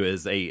 Nelson, who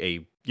is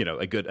a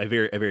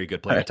very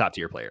good player, top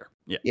tier player.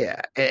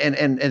 Yeah.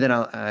 And then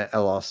I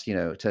lost, to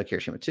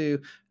Kirishima 2,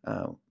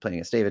 playing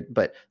against David,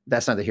 but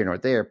that's neither here nor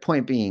there.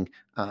 Point being,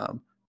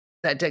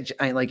 that deck,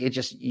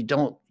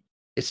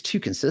 it's too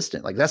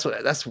consistent. Like that's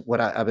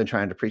what I've been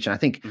trying to preach. And I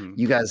think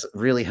you guys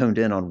really honed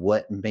in on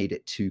what made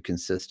it too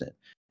consistent.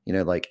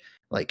 Like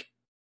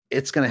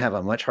it's going to have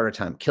a much harder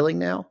time killing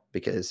now,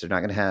 because they're not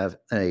going to have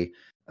a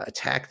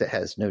attack that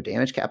has no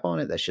damage cap on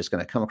it. That's just going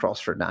to come across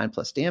for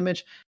 9+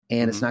 damage.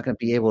 And it's not going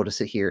to be able to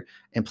sit here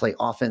and play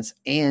offense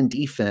and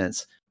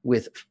defense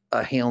with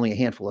only a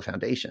handful of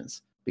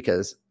foundations,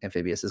 because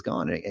Amphibious is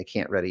gone and it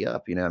can't ready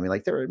up.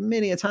 Like there were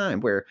many a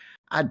time where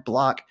I'd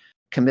block,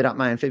 commit out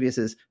my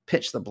Amphibiouses,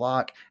 pitch the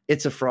block.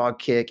 It's a frog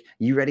kick.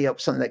 You ready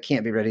up something that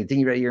can't be ready. Then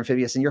you ready your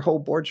Amphibious and your whole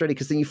board's ready,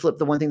 because then you flip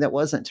the one thing that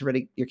wasn't to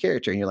ready your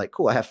character. And you're like,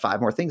 cool, I have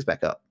 5 more things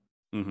back up.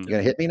 You're going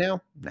to hit me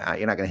now? Nah,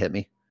 you're not going to hit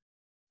me.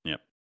 Yep.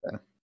 So.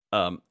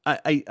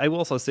 I will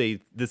also say,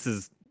 this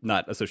is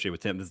not associated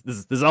with him.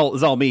 This is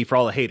all me for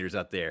all the haters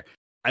out there.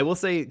 I will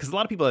say, because a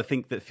lot of people I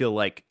think that feel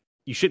like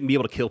you shouldn't be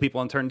able to kill people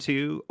on turn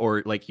 2,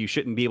 or like you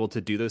shouldn't be able to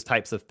do those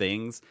types of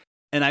things.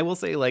 And I will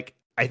say, like,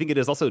 I think it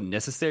is also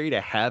necessary to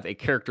have a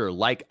character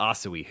like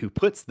Asui who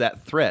puts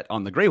that threat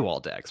on the Grey Wall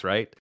decks,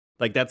 right?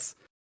 Like that's,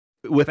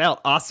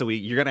 without Asui,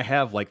 you're going to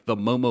have like the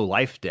Momo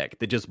life deck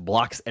that just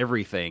blocks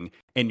everything,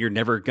 and you're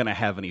never going to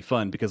have any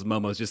fun because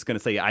Momo's just going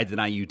to say, I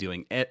deny you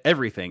doing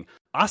everything.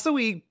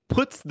 Asui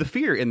puts the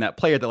fear in that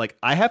player that, like,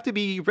 I have to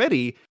be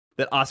ready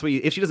that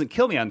Asui, if she doesn't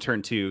kill me on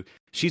turn 2,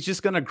 she's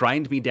just going to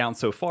grind me down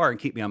so far and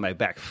keep me on my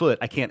back foot,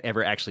 I can't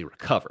ever actually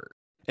recover.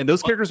 And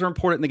those characters are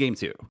important in the game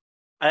too.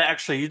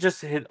 You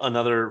just hit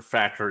another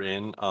factor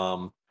in,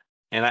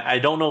 and I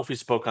don't know if we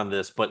spoke on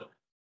this, but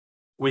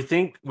we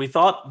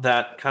thought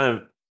that kind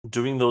of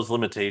doing those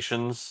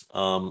limitations,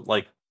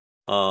 the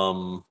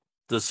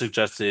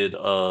suggested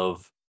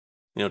of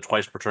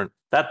twice per turn,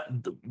 that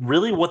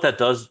really what that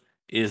does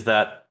is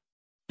that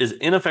is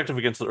ineffective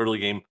against the early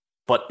game,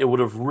 but it would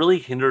have really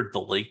hindered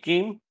the late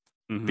game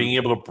being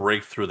able to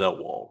break through that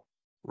wall,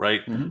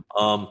 right?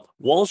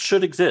 Walls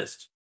should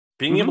exist.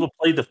 Being able to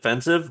play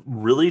defensive,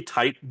 really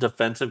tight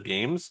defensive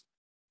games,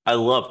 I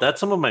love. That's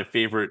some of my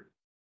favorite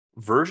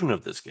version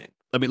of this game.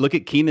 I mean, look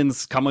at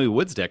Keenan's Kamui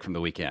Woods deck from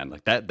the weekend.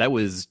 Like that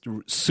was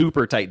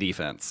super tight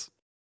defense.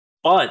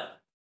 But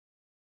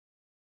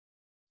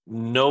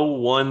no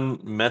one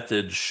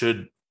method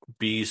should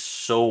be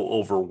so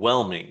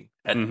overwhelming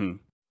at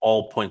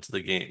all points of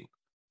the game.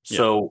 Yeah.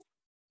 So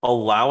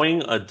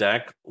allowing a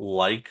deck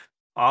like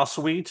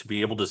Asui to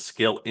be able to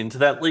scale into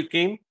that late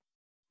game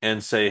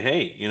and say,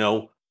 hey,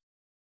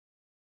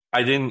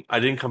 I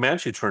didn't come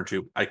at you turn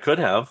 2. I could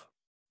have,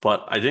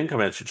 but I didn't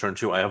come at you turn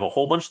 2. I have a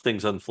whole bunch of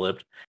things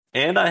unflipped,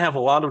 and I have a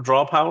lot of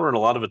draw power and a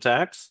lot of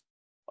attacks.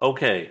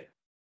 Okay,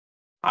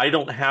 I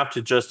don't have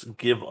to just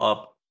give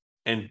up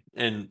and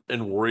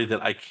worry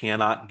that I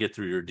cannot get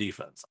through your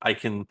defense. I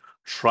can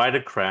try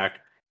to crack,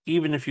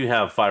 even if you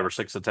have 5 or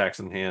 6 attacks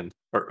in hand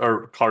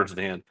or cards in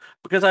hand,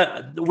 because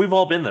we've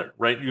all been there,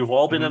 right? You've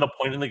all been at a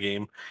point in the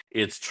game.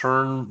 It's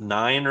turn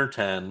 9 or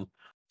 10.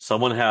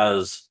 Someone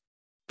has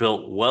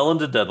built well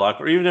into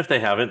deadlock, or even if they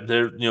haven't,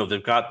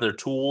 they've got their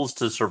tools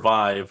to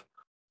survive,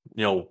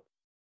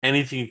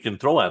 anything you can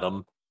throw at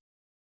them.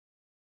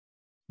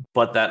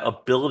 But that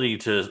ability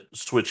to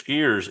switch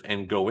gears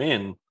and go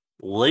in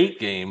late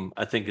game,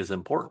 I think, is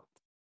important.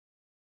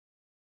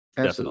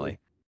 Absolutely.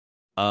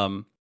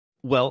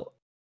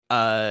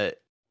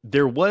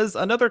 There was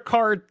another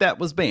card that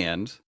was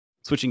banned,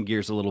 switching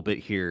gears a little bit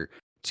here,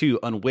 to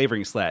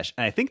Unwavering Slash.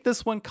 And I think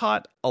this one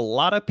caught a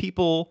lot of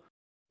people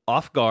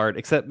off guard,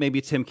 except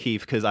maybe Tim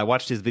Keefe, because I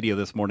watched his video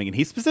this morning and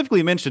he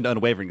specifically mentioned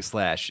Unwavering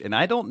Slash. And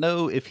I don't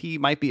know if he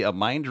might be a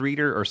mind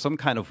reader or some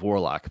kind of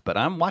warlock, but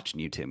I'm watching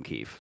you, Tim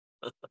Keefe.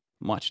 I'm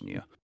watching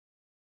you.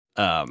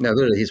 No,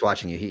 literally, he's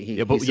watching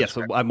you.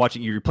 So I'm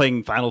watching you. You're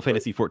playing Final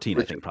Fantasy 14,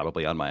 I think,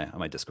 probably on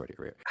my Discord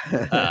here.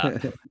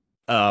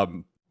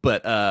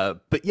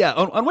 But yeah,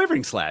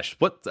 Unwavering Slash.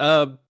 What?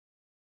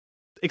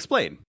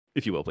 Explain,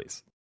 if you will,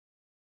 please.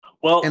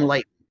 Well,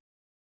 enlighten.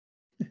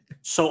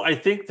 So I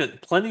think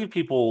that plenty of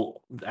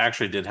people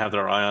actually did have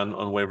their eye on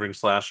Unwavering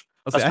Slash.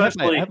 I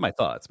have my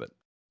thoughts, but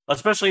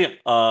especially,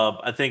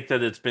 I think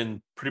that it's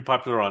been pretty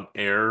popular on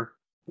air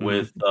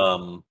with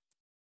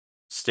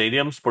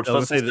Stadium, Sports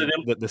Festival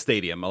Stadium. The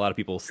Stadium. A lot of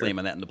people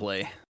slamming that into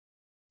play.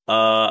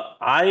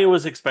 I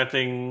was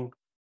expecting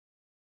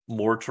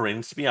more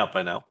terrains to be out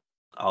by now.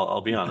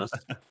 I'll be honest.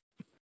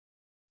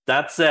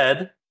 That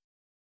said,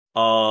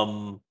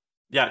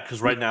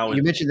 because right now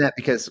you mentioned that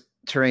because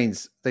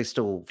terrains, they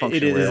still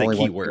function. It is a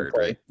keyword,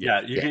 right?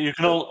 Yeah, you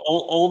can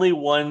only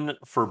one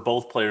for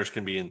both players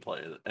can be in play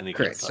at any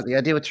correct. So the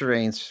idea with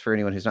terrains, for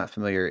anyone who's not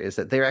familiar, is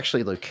that they're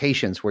actually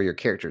locations where your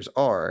characters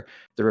are.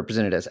 They're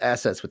represented as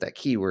assets with that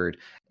keyword,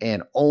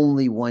 and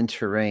only one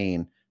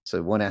terrain,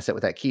 so one asset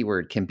with that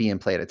keyword, can be in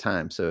play at a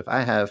time. So if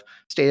I have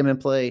Stadium in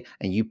play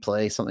and you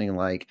play something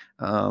like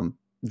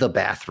the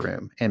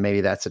bathroom, and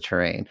maybe that's a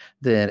terrain,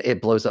 then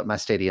it blows up my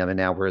Stadium, and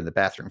now we're in the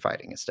bathroom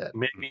fighting instead.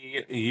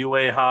 Maybe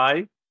UA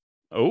High.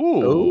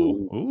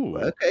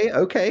 Oh,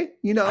 okay.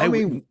 I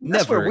mean,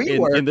 that's never where we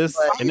were in this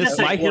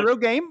My Hero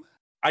game.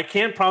 I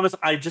can't promise.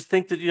 I just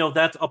think that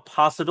that's a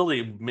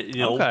possibility.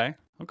 Okay.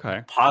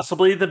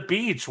 Possibly the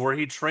beach where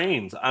he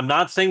trains. I'm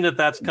not saying that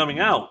that's coming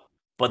out,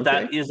 but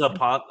that is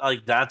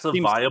that's a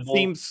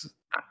viable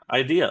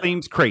idea.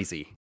 Seems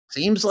crazy.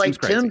 Seems like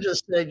Tim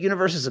just said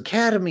Universe's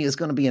Academy is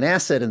going to be an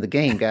asset in the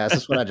game, guys.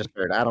 That's what I just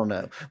heard. I don't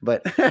know,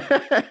 but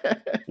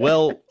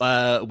well,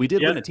 we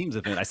did win a teams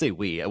event. I say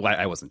we.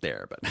 I wasn't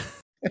there, but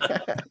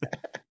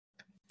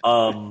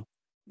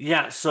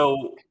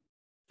So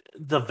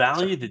the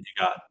value that you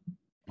got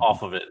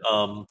off of it,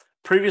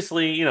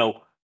 previously, don't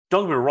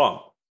get me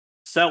wrong,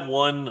 set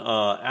 1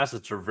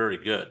 assets are very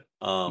good.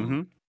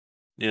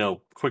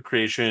 Quick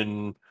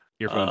creation,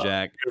 earphone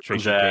jack,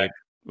 cape.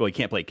 Well, you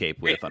can't play cape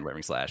with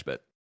Unwavering Slash,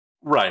 but.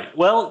 Right.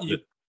 Well,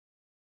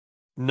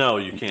 no,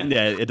 you can't.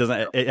 Yeah, it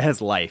doesn't. It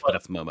has life, but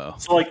it's Momo.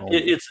 So,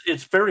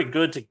 it's very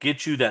good to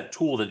get you that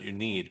tool that you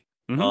need.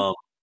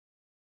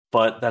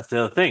 But that's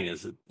the other thing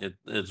is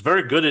it's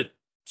very good at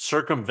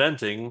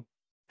circumventing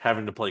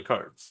having to play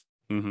cards.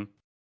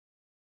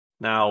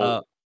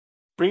 Now,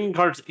 bringing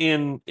cards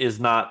in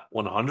is not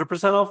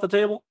 100% off the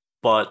table,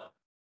 but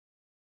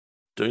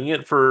doing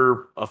it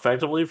for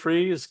effectively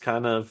free is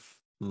kind of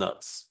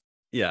nuts.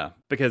 Yeah,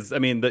 because I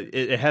mean,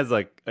 it has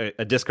like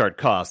a discard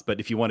cost, but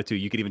if you wanted to,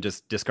 you could even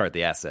just discard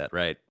the asset,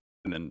 right,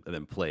 and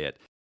then play it.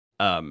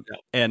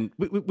 And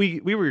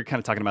we were kind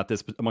of talking about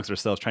this amongst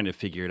ourselves, trying to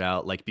figure it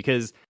out, like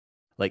because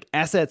like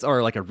assets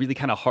are like a really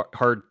kind of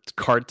hard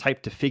card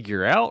type to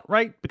figure out,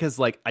 right? Because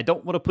like I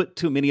don't want to put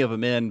too many of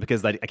them in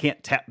because I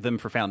can't tap them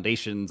for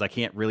foundations. I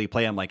can't really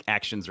play them like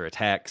actions or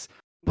attacks,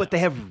 but they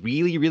have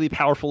really, really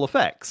powerful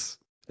effects.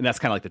 And that's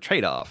kind of like the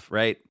trade-off,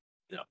 right?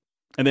 Yeah.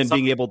 And then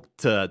being able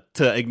to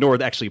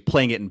ignore actually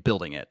playing it and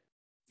building it.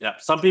 Yeah.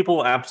 Some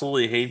people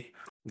absolutely hate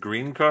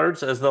green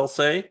cards, as they'll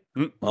say.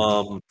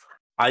 Mm-hmm.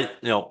 I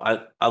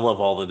love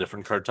all the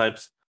different card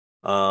types.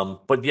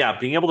 But yeah,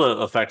 being able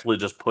to effectively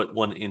just put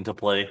one into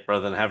play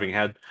rather than having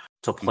had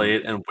to play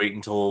it and wait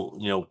until,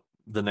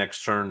 the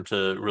next turn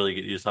to really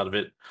get use out of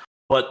it.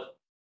 But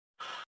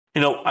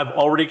I've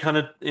already kind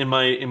of in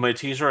my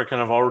teaser, I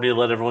kind of already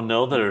let everyone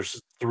know that there's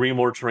 3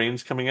 more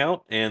terrains coming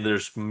out, and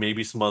there's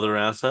maybe some other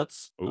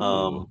assets.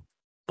 Ooh.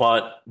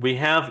 But we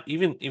have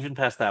even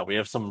past that, we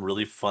have some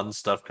really fun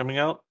stuff coming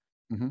out,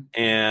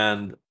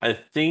 and I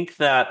think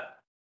that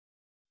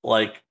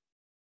like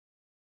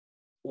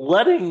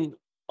letting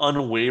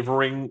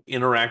Unwavering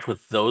interact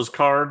with those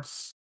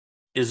cards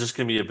is just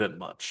going to be a bit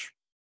much.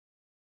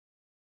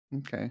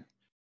 Okay.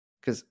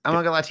 Because I'm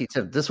not gonna lie to you,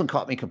 Tim. This one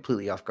caught me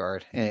completely off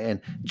guard, and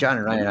John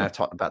and Ryan and I have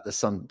talked about this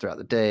some throughout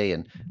the day,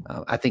 and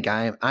I think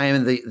I am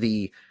in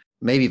the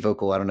maybe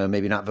vocal, I don't know,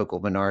 maybe not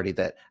vocal minority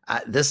that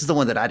this is the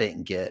one that I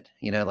didn't get.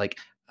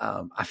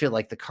 I feel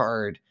like the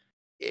card,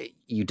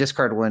 you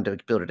discard one to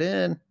build it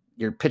in,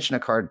 you're pitching a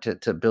card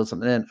to build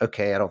something in.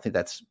 Okay, I don't think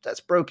that's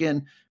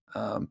broken,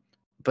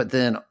 but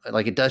then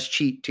like it does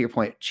cheat. To your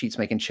point, cheats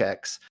making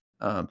checks.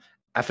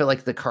 I feel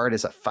like the card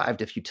is a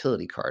 5-diff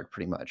utility card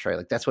pretty much, right?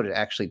 Like that's what it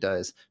actually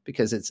does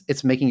because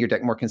it's making your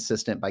deck more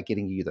consistent by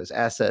getting you those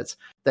assets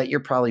that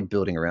you're probably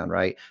building around,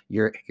 right?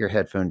 Your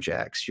headphone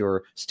jacks,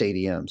 your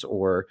stadiums,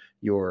 or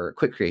your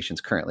quick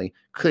creations currently.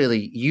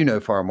 Clearly, you know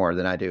far more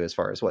than I do as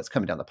far as what's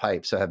coming down the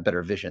pipe, so I have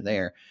better vision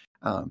there.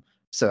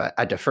 So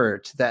I defer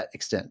to that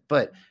extent.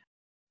 But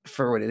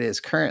for what it is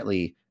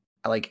currently,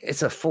 like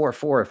it's a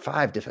 4/4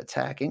 5-diff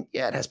attack, and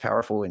yeah, it has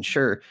powerful, and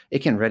sure,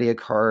 it can ready a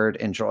card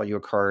and draw you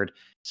a card.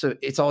 So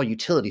it's all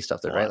utility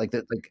stuff there, right? Like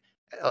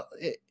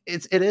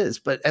it is,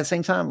 but at the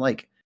same time,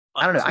 like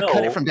I don't know, I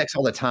cut it from decks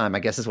all the time, I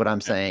guess is what I'm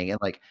saying, and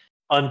like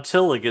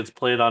until it gets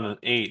played on an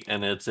 8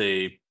 and it's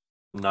a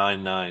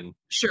 9/9.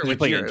 Sure, you with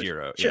play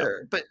Giro,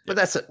 sure, but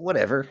that's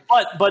whatever.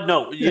 But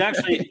no, you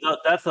actually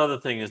that's the other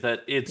thing is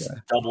that it's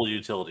double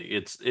utility.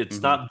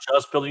 It's not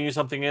just building you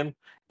something in;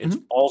 it's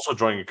also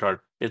drawing a card.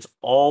 It's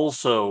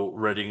also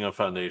readying a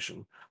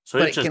foundation. So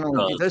but it can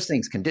only do those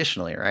things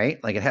conditionally, right?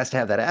 Like it has to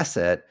have that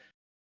asset.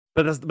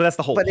 But that's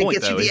the whole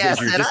point, though. Is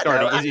you're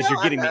discarding. Is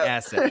you're getting the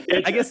asset.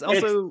 I guess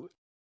also,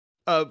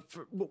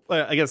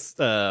 I guess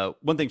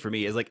one thing for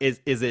me is like, is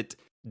it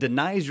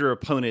denies your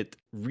opponent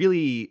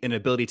really an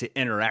ability to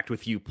interact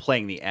with you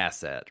playing the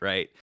asset,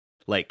 right?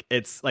 Like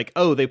it's like,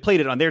 oh, they played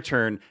it on their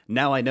turn.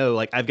 Now I know,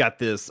 like I've got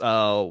this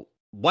wire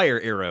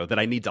arrow that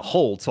I need to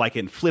hold so I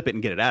can flip it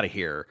and get it out of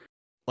here.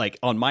 Like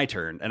on my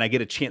turn, and I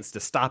get a chance to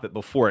stop it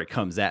before it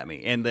comes at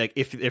me. And like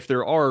if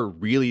there are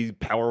really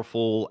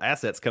powerful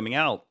assets coming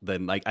out,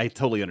 then like I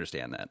totally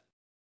understand that.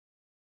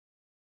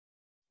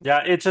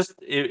 Yeah,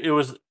 it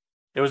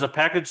was a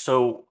package.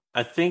 So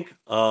I think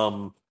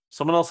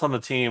someone else on the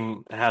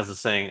team has a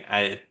saying.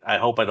 I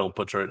hope I don't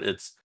butcher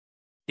it.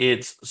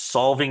 It's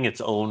solving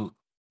its own.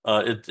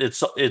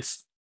 It's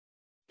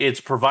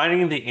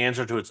providing the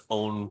answer to its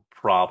own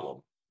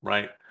problem,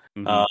 right?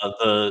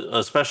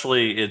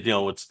 Especially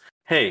it's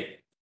hey,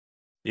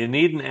 you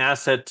need an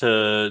asset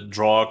to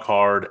draw a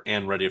card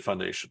and ready a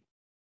foundation.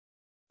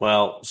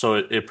 Well, so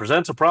it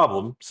presents a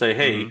problem. Say,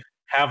 hey,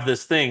 have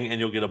this thing and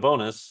you'll get a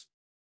bonus.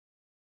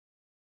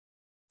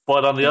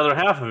 But on the other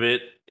half of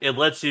it, it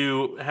lets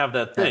you have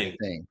that thing.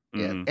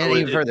 Yeah. And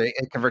even further,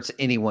 it converts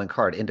any one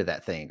card into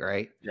that thing,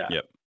 right? Yeah.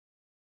 Yep.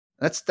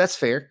 That's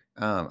fair.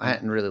 I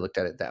hadn't really looked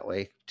at it that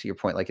way. To your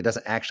point, like it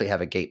doesn't actually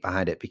have a gate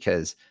behind it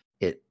because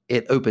it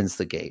opens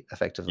the gate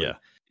effectively. Yeah.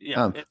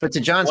 Yeah, but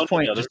to John's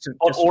point, or if the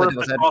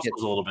cost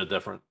was a little bit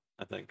different,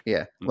 I think.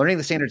 Yeah, learning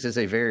the standards is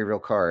a very real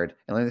card,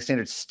 and learning the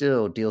standards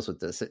still deals with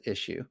this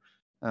issue.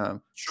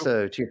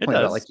 So to your point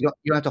about like you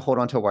don't have to hold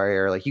on to a wire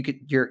arrow. Like you could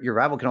your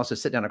rival can also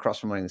sit down across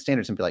from learning the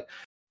standards and be like,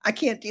 I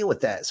can't deal with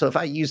that. So if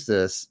I use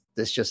this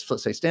just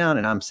flips face down,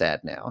 and I'm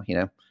sad now.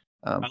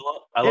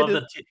 I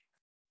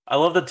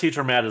love that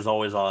Teacher Matt is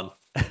always on.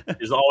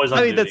 He's always on.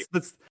 I mean, duty.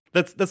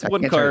 that's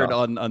one card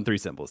on 3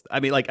 symbols.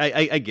 I mean, like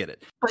I get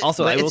it.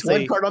 Also, but I will it's say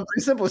one card on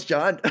 3 symbols,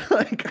 John.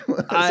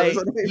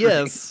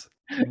 Yes,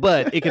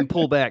 but it can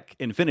pull back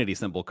infinity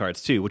symbol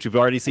cards too, which we've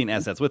already seen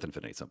assets with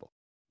infinity symbol.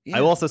 Yeah.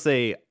 I will also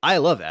say I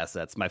love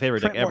assets. My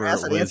favorite deck ever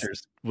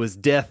was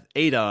Death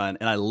Adon,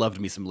 and I loved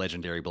me some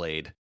Legendary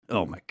Blade.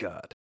 Oh my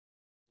god,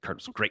 card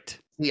was great.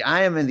 See,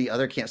 I am in the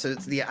other camp. So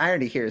the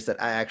irony here is that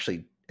I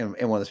actually am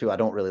one of those people. I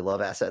don't really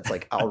love assets.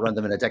 Like I'll run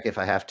them in a deck if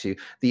I have to.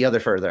 The other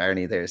further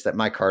irony there is that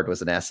my card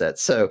was an asset,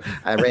 so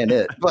I ran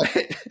it. But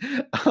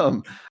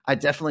I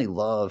definitely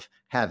love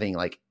having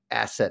like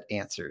asset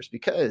answers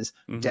because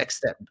decks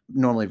that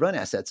normally run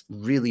assets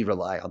really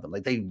rely on them.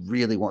 Like they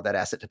really want that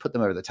asset to put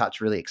them over the top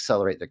to really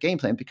accelerate their game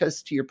plan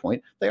because, to your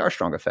point, they are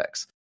strong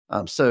effects.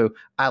 So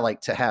I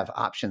like to have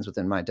options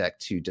within my deck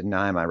to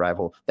deny my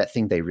rival that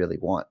thing they really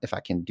want if I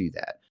can do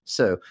that.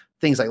 So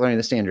things like learning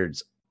the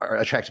standards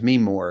attract me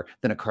more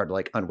than a card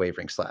like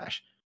Unwavering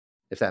Slash,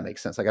 if that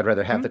makes sense. Like I'd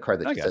rather have the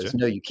card that says,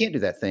 no, you can't do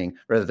that thing,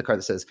 rather than the card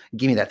that says,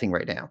 give me that thing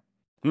right now.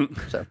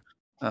 So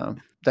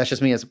that's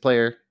just me as a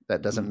player.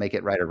 That doesn't make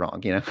it right or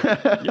wrong,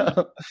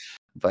 Yeah.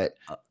 But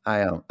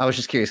I was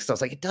just curious because I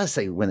was like, it does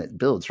say when it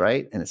builds,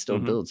 right? And it still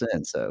builds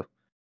in. So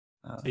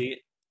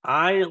see,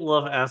 I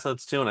love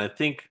assets too, and I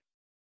think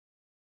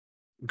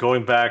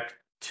going back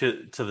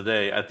to the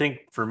day, I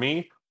think for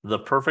me the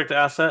perfect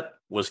asset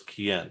was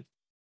Kien.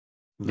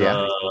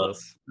 The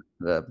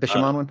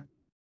Bishamon one.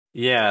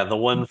 Yeah, the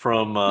one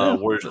from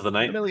Warriors of the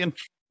Night.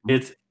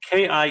 It's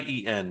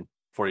Kien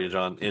for you,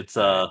 John. It's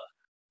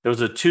it was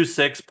a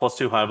 2/6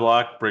 +2 high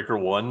block breaker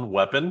 1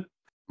 weapon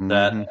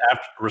that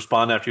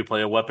respond after you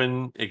play a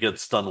weapon, it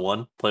gets stun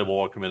 1, playable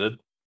while committed.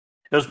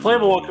 It was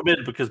playable while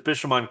committed because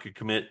Bishamon could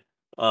commit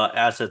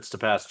assets to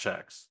pass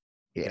checks.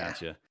 Yeah.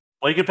 Gotcha.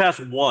 Well, he could pass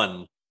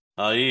 1.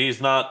 He's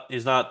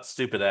not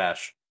stupid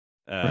Ash.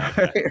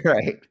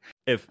 Right.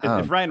 If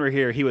Ryan were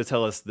here, he would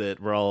tell us that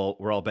we're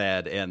all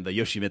bad, and the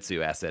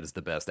Yoshimitsu asset is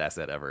the best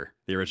asset ever.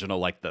 The original,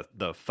 like the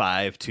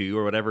 5/2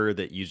 or whatever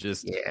that you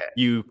just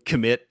you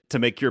commit to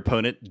make your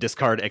opponent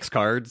discard X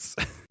cards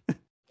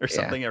or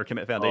something, or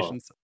commit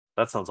foundations.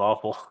 That sounds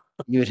awful.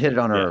 You would hit it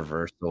on a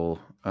reversal.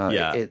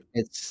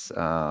 It's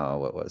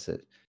what was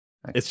it?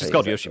 It's just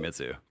called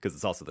Yoshimitsu because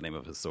it's also the name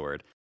of his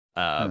sword.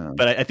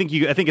 But I think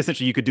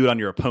essentially you could do it on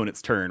your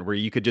opponent's turn where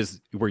you could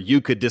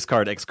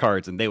discard X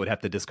cards and they would have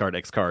to discard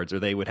X cards, or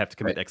they would have to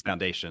commit X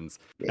foundations.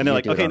 And they're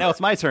like, okay, now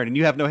it's my turn and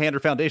you have no hand or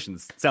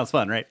foundations. Sounds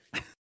fun, right?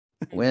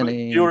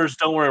 Winning. Viewers,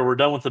 don't worry, we're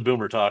done with the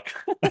boomer talk.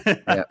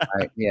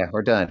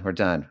 We're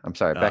done. I'm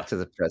sorry. Back to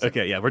the present.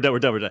 Okay, we're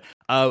done.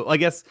 I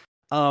guess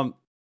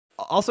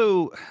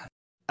also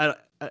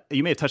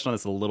you may have touched on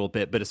this a little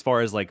bit, but as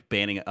far as like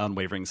banning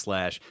Unwavering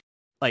Slash,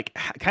 like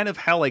kind of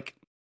how like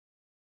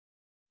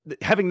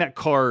having that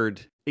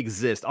card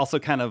exist, also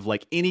kind of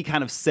like any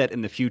kind of set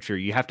in the future,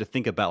 you have to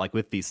think about like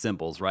with these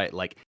symbols, right?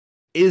 Like,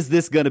 is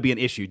this going to be an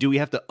issue? Do we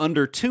have to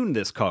undertune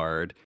this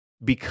card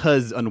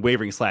because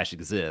Unwavering Slash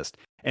exists?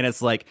 And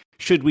it's like,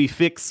 should we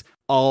fix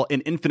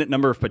an infinite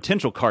number of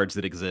potential cards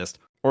that exist,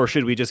 or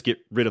should we just get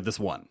rid of this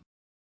one?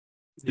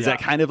 Is that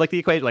kind of like the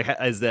equation? Like,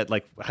 is that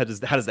like how does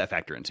that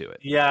factor into it?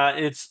 Yeah,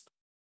 it's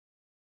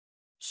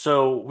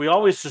so we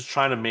always just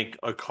try to make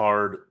a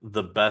card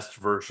the best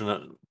version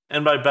of,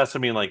 and by best I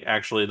mean like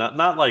actually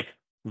not like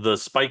the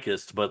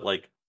spikest, but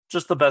like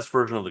just the best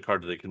version of the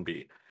card that it can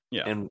be.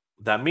 Yeah, and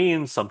that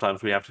means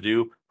sometimes we have to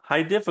do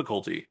high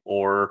difficulty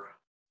or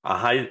a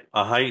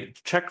high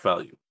check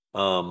value.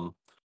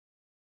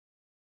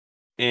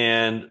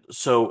 And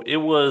so it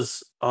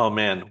was, oh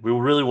man, we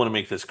really want to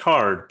make this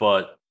card,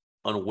 but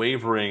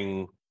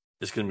Unwavering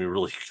is going to be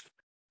really,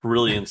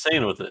 really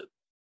insane with it.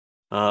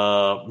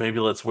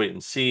 Maybe let's wait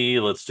and see.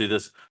 Let's do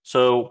this.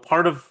 So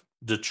part of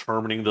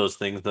determining those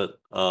things that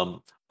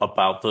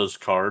about those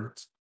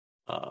cards,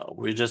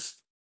 we just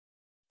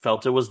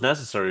felt it was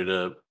necessary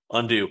to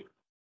undo.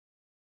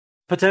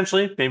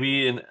 Potentially,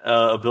 maybe an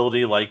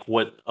ability like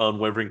what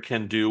Unwavering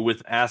can do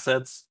with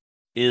assets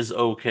is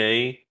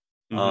okay.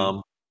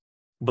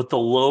 But the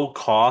low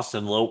cost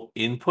and low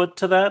input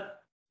to that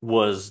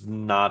was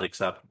not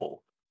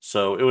acceptable.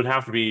 So it would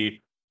have to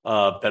be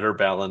better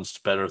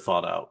balanced, better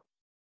thought out.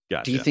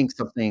 Gotcha. Do you think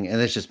something, and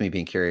that's just me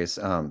being curious,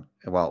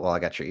 while I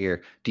got your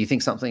ear, do you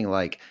think something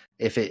like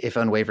if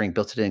Unwavering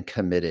built it in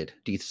committed,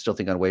 do you still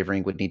think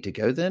Unwavering would need to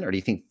go then? Or do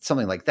you think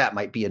something like that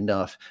might be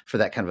enough for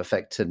that kind of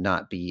effect to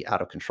not be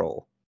out of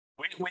control?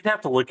 We'd have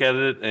to look at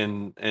it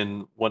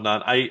and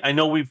whatnot. I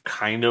know we've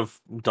kind of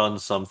done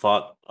some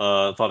thought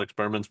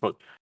experiments, but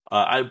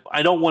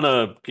I don't want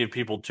to give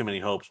people too many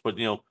hopes. But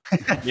fair.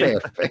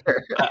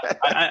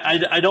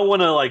 I don't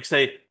want to like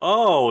say,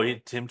 oh,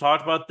 Tim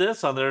talked about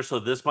this on there, so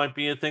this might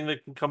be a thing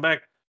that can come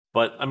back.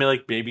 But I mean,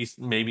 like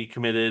maybe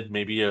committed,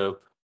 maybe a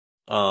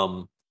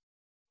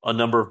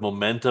number of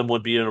momentum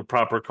would be at a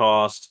proper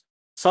cost.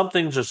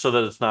 Something just so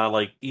that it's not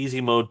like easy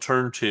mode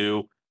turn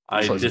 2.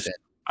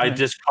 I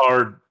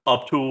discard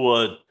up to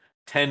a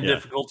 10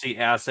 difficulty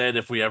asset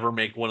if we ever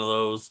make one of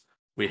those.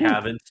 We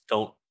haven't.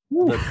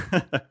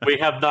 We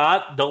have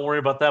not. Don't worry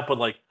about that. But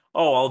like,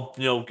 I'll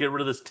get rid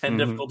of this 10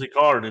 difficulty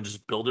card and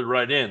just build it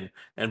right in.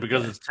 And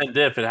because it's 10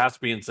 diff, it has to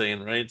be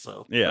insane, right?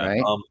 So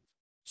Right.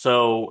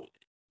 So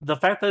the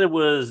fact that it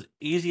was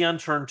easy on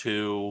turn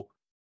 2,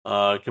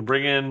 can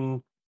bring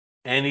in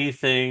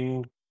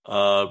anything,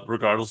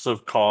 regardless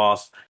of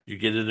cost. You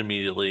get it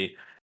immediately.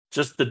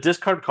 Just the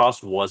discard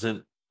cost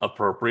wasn't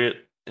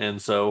appropriate,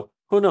 and so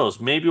who knows?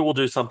 Maybe we'll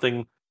do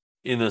something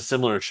in a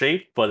similar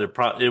shape, but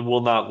it will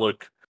not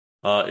look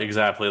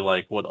exactly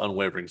like what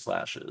Unwavering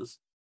Slash is.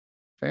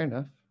 Fair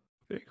enough.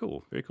 Very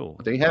cool. Well,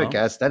 there you have it,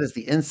 guys. That is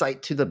the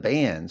insight to the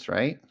bans,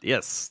 right?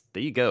 Yes,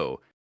 there you go.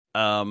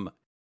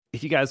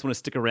 If you guys want to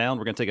stick around,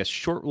 we're going to take a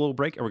short little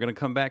break, and we're going to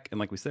come back, and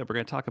like we said, we're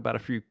going to talk about a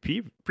few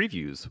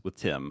previews with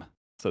Tim.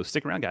 So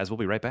stick around, guys. We'll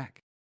be right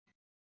back.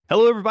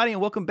 Hello, everybody, and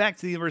welcome back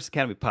to the Universe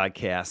Academy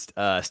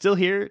podcast. Still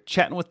here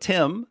chatting with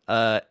Tim,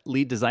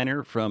 lead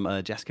designer from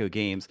Jasco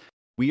Games.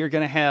 We are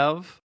going to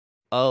have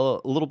a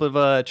little bit of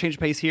a change of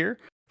pace here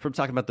from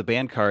talking about the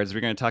banned cards. We're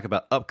going to talk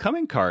about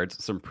upcoming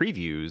cards, some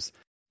previews.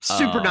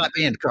 Super not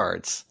banned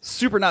cards.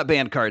 Super not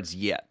banned cards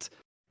yet.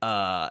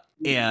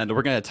 And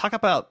we're going to talk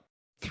about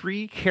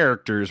 3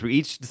 characters. We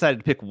each decided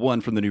to pick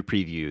one from the new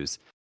previews.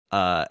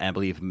 And I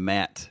believe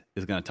Matt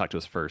is going to talk to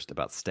us first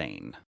about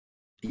Stain.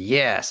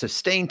 Yeah, so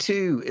Stain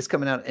 2 is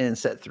coming out in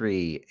set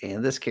 3,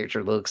 and this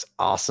character looks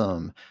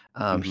awesome.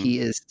 He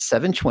is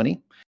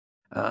 720.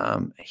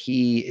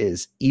 He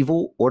is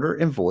evil, order,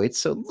 and void,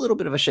 so a little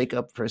bit of a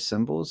shake-up for his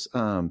symbols.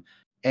 And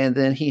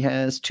then he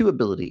has 2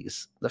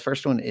 abilities. The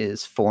first one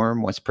is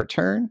form once per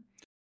turn.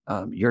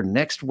 Your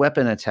next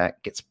weapon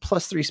attack gets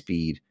 +3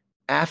 speed.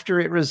 After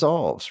it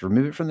resolves,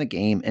 remove it from the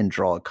game and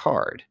draw a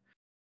card.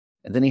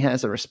 And then he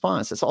has a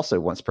response that's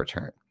also once per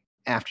turn.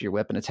 After your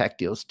weapon attack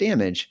deals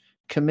damage,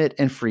 commit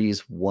and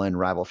freeze 1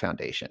 rival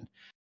foundation.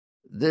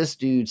 This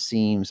dude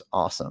seems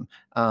awesome.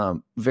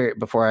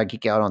 Before I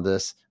geek out on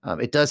this,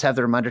 it does have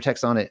the reminder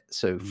text on it.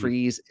 So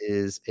freeze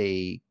is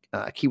a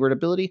keyword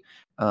ability.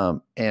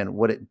 And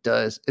what it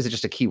does, is it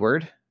just a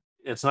keyword?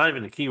 It's not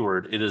even a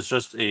keyword. It is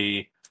just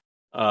a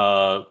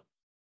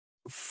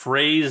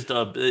phrased.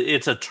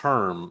 It's a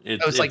term.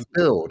 It's like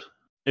build.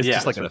 It's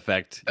just like an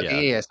effect.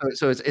 Okay, yeah.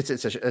 So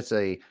it's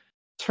a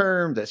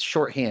term that's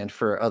shorthand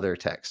for other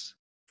text.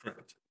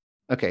 Correct.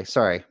 Okay,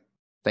 sorry.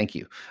 Thank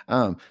you.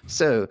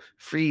 So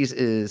freeze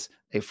is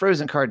a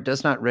frozen card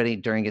does not ready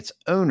during its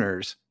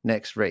owner's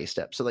next ready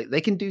step. So like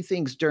they can do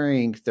things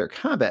during their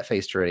combat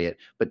phase to ready it,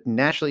 but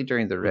naturally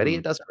during the ready,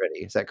 it doesn't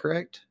ready. Is that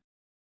correct?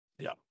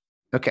 Yeah.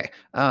 Okay.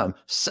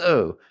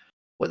 So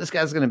what this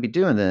guy's going to be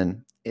doing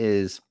then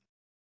is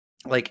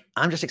like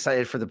I'm just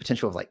excited for the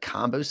potential of like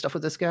combo stuff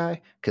with this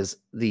guy because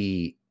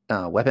the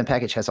weapon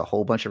package has a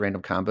whole bunch of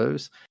random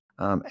combos.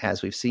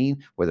 As we've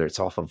seen, whether it's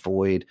off of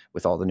Void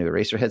with all the new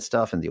Eraserhead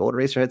stuff and the old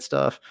Eraserhead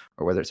stuff,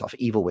 or whether it's off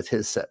Evil with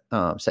his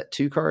set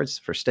 2 cards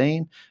for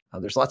Stain.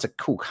 There's lots of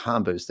cool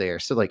combos there.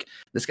 So like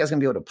this guy's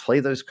gonna be able to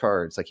play those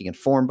cards. Like he can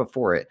form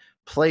before it,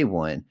 play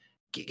one,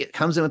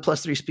 comes in with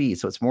 +3 speed,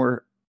 so it's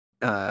more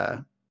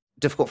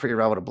difficult for your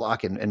rival to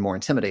block and more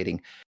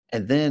intimidating.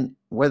 And then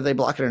whether they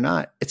block it or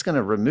not, it's going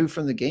to remove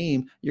from the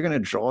game. You're going to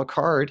draw a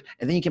card,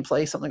 and then you can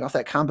play something off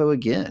that combo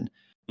again.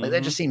 Like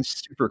that just seems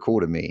super cool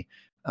to me.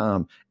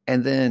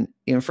 And then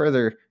even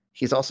further,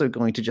 he's also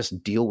going to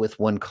just deal with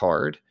 1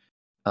 card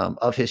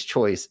of his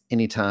choice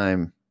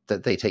anytime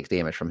that they take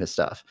damage from his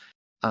stuff.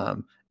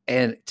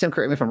 And Tim,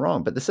 correct me if I'm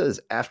wrong, but this says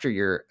after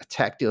your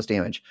attack deals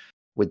damage.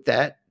 Would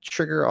that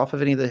trigger off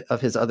of any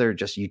of his other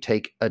just you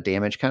take a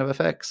damage kind of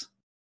effects?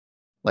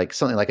 Like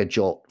something like a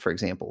jolt, for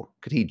example.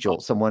 Could he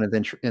jolt someone and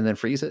then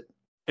freeze it?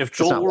 If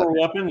jolt were a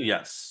weapon,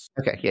 yes.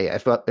 Okay, yeah.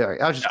 All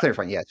right, I was just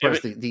clarifying. Yeah, as far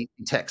as the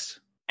text.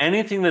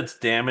 Anything that's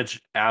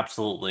damaged,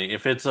 absolutely.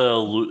 If it's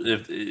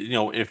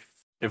if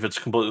it's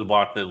completely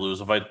blocked, they lose.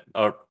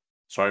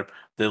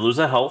 They lose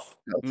a health.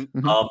 Then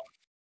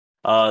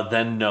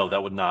no,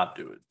 that would not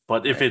do it.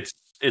 But if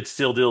it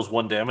still deals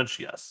 1 damage,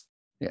 yes.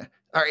 Yeah.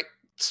 All right.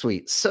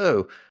 Sweet.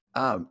 So,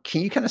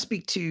 can you kind of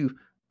speak to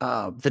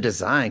the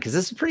design? Because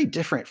this is pretty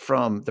different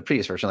from the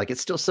previous version. Like it's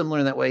still similar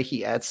in that way.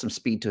 He adds some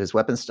speed to his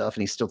weapon stuff,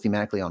 and he's still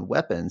thematically on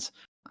weapons.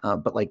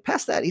 But like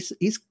past that,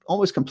 he's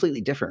almost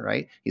completely different,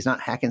 right? He's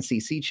not hacking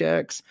CC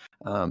checks,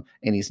 and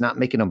he's not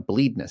making them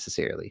bleed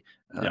necessarily.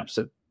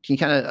 So can you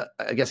kind of,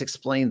 I guess,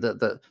 explain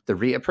the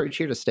reapproach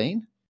here to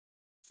Stain?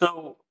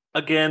 So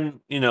again,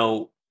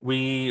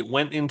 we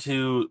went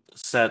into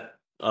set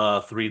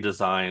 3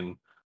 design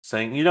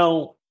saying,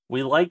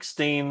 we like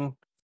Stain.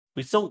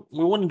 We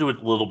want to do a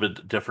little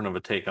bit different of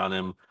a take on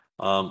him.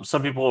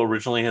 Some people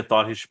originally had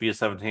thought he should be a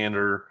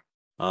 7-hander.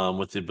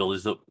 With the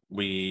abilities that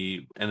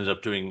we ended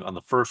up doing on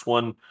the first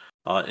one,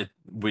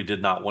 we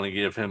did not want to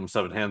give him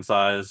 7-hand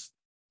size.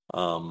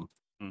 But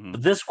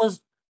this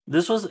was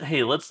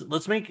hey,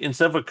 let's make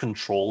instead of a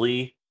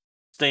control-y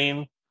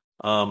Stain,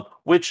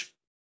 which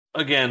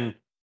again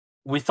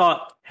we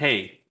thought,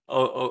 hey,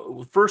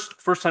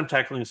 first time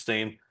tackling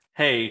Stain,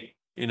 hey,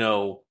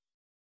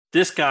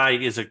 this guy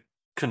is a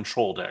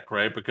control deck,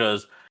 right?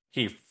 Because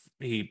he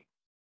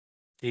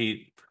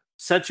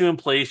sets you in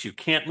place, you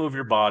can't move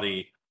your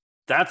body.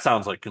 That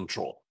sounds like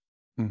control.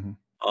 And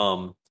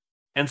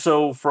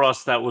so for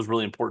us, that was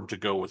really important to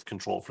go with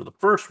control for the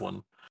first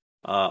one.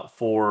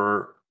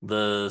 For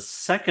the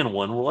second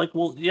one, we're like,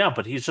 well, yeah,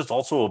 but he's just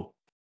also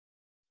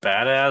a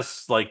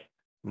badass, like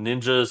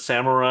ninja,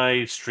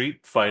 samurai,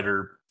 street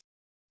fighter,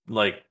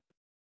 like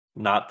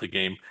not the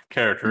game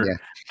character.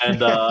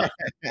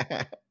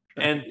 Yeah.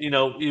 And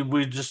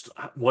we just,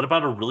 what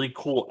about a really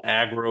cool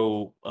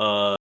aggro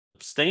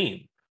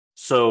Stain?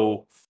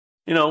 So,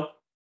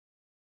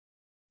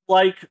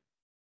 like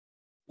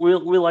we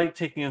like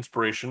taking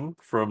inspiration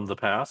from the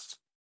past,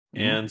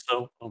 and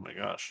so oh my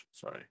gosh,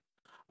 sorry,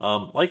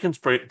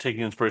 taking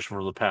inspiration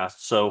from the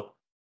past. So,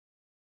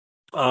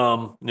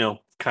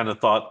 kind of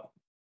thought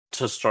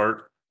to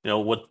start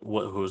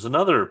who's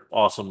another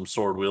awesome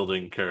sword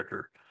wielding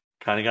character.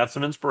 Kind of got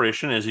some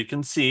inspiration, as you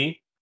can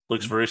see.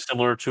 Looks very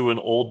similar to an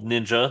old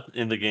ninja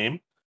in the game.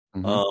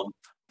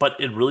 But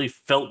it really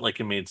felt like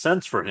it made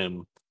sense for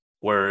him,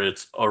 where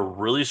it's a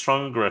really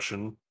strong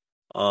aggression.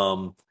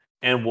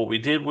 And what we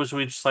did was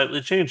we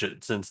slightly changed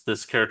it, since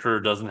this character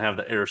doesn't have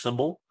the air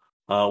symbol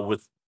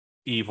with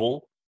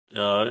evil,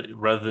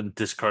 rather than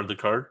discard the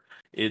card.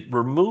 It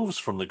removes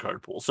from the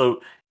card pool.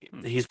 So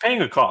he's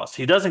paying a cost.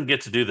 He doesn't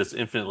get to do this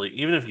infinitely,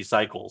 even if he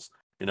cycles.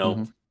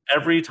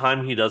 Every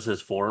time he does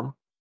his form,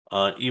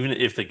 even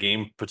if the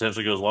game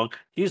potentially goes long,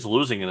 he's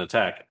losing an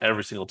attack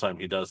every single time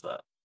he does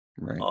that.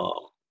 Right.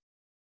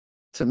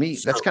 To me,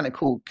 that's kind of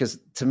cool, because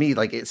to me,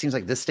 like, it seems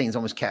like this stain's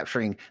almost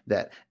capturing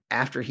that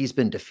after he's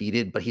been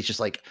defeated, but he's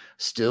just like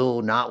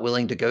still not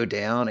willing to go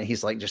down, and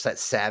he's like just that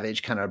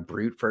savage kind of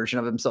brute version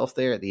of himself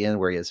there at the end,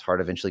 where his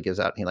heart eventually gives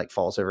out and he like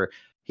falls over.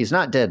 He's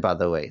not dead, by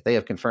the way. They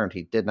have confirmed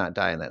he did not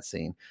die in that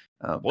scene,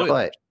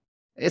 but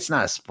it's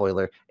not a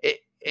spoiler.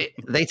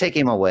 They take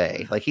him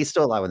away. Like, he's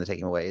still alive when they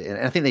take him away, and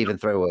I think they even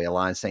throw away a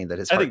line saying that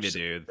his heart. I think they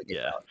do.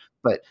 Yeah.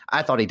 But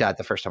I thought he died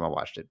the first time I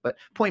watched it. But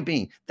point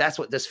being, that's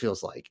what this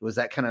feels like. Was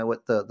that kind of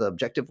what the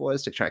objective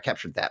was, to try to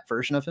capture that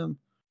version of him?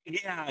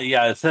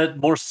 Yeah, it's that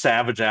more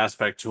savage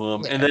aspect to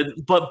him, and then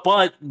but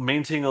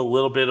maintaining a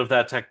little bit of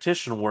that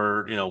tactician,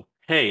 where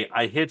hey,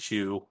 I hit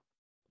you.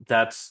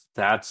 That's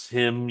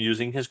him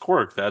using his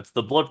quirk. That's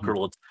the blood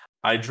curdle. It's,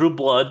 I drew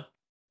blood.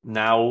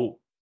 Now,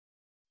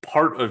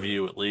 part of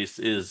you at least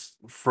is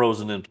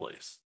frozen in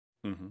place.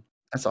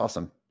 That's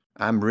awesome.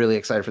 I'm really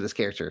excited for this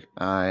character.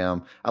 I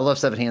love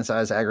 7-hand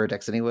size aggro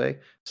decks anyway,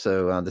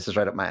 so this is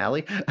right up my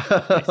alley.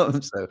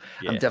 So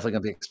I'm definitely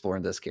going to be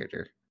exploring this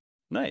character.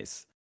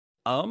 Nice.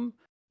 I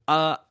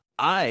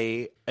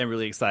am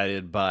really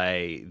excited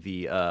by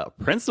the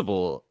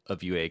principal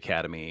of UA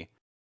Academy,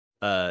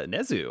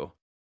 Nezu.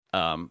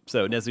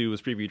 So Nezu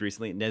was previewed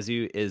recently.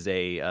 Nezu is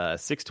a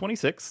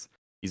 6/26.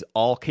 He's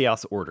all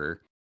Chaos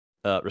Order.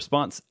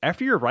 Response: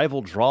 after your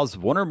rival draws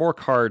one or more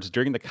cards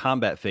during the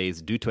combat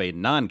phase due to a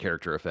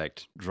non-character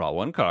effect, draw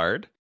one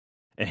card,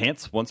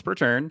 enhance once per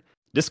turn,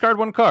 discard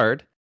one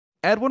card,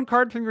 add one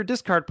card from your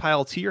discard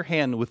pile to your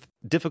hand with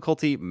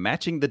difficulty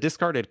matching the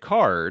discarded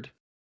card,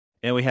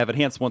 and we have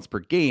enhance once per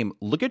game.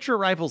 Look at your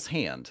rival's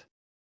hand.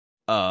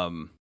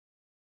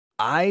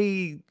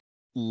 I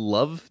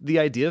love the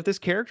idea of this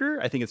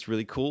character. I think it's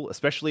really cool,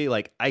 especially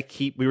like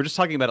we were just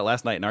talking about it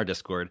last night in our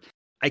Discord.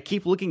 I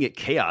keep looking at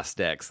Chaos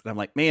decks, and I'm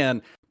like,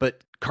 man,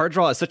 but card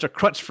draw is such a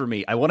crutch for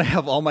me. I want to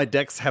have all my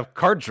decks have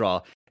card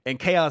draw, and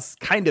Chaos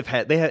kind of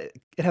it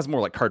has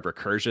more like card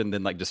recursion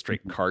than like just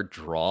straight card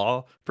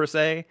draw per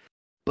se.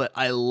 But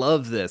I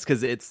love this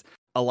because it's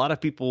a lot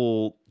of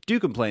people do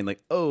complain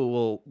like, oh,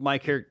 well, my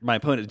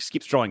opponent just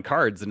keeps drawing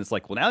cards, and it's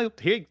like, well, now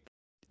here,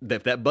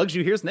 if that bugs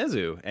you, here's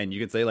Nezu, and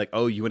you can say like,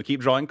 oh, you want to keep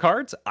drawing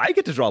cards? I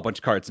get to draw a bunch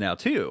of cards now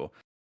too.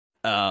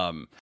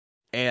 And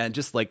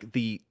just like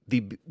the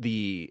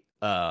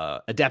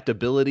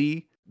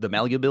adaptability, the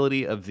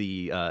malleability of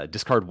the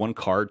discard one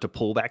card to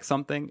pull back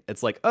something.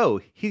 It's like,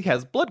 oh, he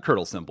has blood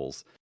curdle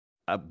symbols.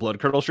 Blood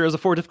curdle sure is a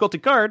 4 difficulty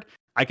card.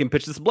 I can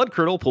pitch this blood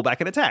curdle, pull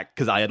back an attack,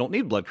 because I don't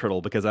need blood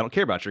curdle because I don't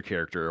care about your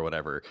character or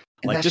whatever.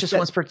 And like, that's just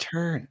once per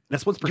turn.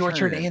 That's once per your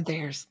turn. turn and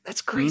theirs.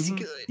 That's crazy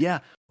good.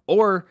 Yeah.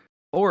 Or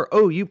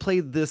oh, you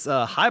played this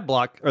high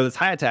block or this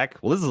high attack.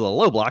 Well, this is a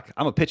low block.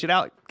 I'm gonna pitch it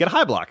out, get a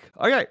high block.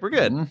 All right, we're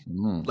good.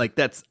 Like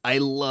I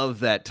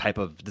love that type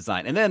of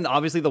design. And then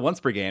obviously the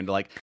once per game to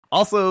like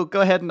also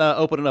go ahead and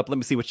open it up. Let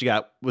me see what you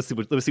got. Let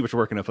me see what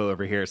you're working with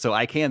over here. So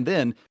I can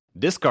then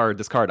discard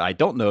this card I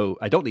don't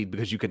need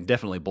because you can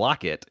definitely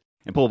block it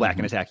and pull back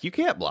an attack you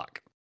can't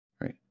block.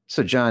 Right.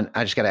 So John,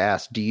 I just got to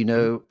ask, do you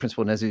know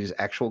Principal Nezu's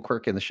actual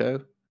quirk in the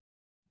show?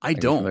 I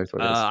don't.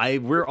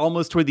 We're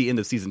almost toward the end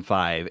of season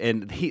 5,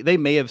 and they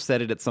may have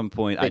said it at some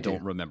point. I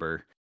don't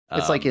remember.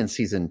 It's like in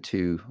season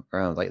 2,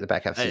 around like the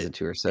back half of season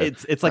 2 or so.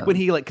 It's like when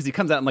he because he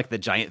comes out in like the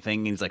giant thing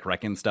and he's like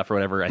wrecking stuff or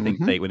whatever. I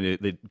think when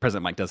the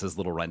President Mike does his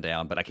little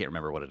rundown, but I can't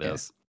remember what it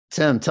is.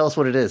 Tim, tell us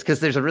what it is, because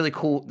there's a really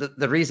cool.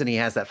 The reason he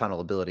has that final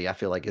ability, I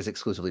feel like, is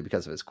exclusively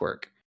because of his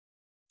quirk.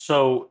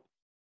 So,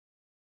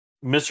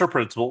 Mr.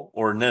 Principal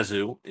or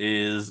Nezu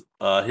is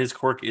his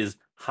quirk is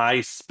high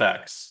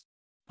specs.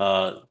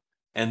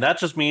 And that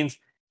just means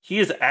he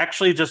is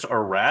actually just a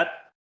rat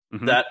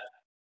that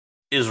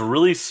is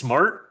really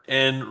smart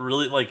and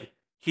really like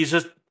he's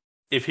just,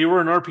 if he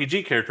were an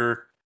RPG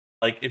character,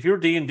 like if you were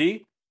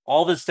D&D,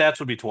 all of his stats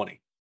would be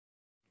 20.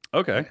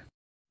 Okay.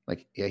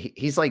 Like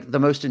he's like the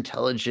most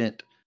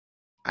intelligent,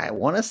 I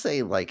want to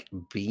say, like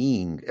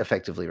being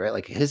effectively, right?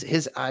 Like his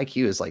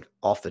IQ is like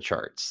off the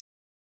charts.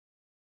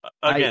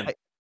 Again,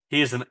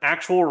 he is an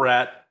actual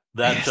rat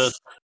that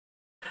just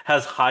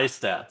has high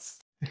stats.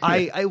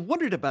 I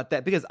wondered about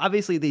that because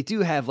obviously they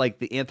do have like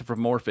the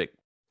anthropomorphic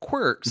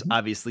quirks.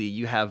 Obviously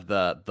you have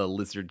the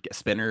lizard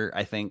spinner,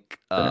 I think.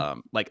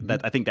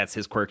 That I think that's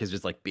his quirk, is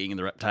just like being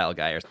the reptile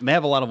guy, and they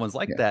have a lot of ones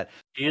like that.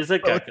 He is a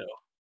gecko.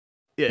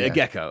 A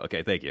gecko.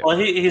 Okay, thank you. Well,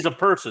 he's a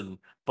person,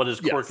 but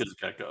his quirk is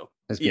gecko.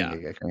 A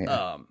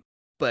gecko,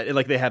 but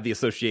like they have the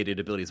associated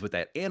abilities with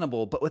that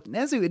animal. But with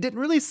Nezu, it didn't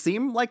really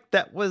seem like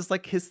that was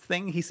like his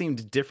thing. He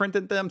seemed different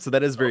than them, so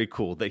that is very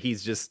cool that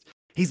he's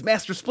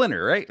Master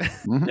Splinter, right?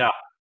 Mhm. Yeah.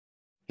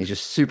 He's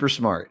just super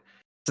smart.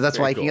 So that's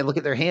Very why he cool. can look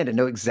at their hand and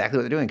know exactly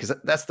what they're doing, because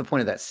that's the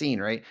point of that scene,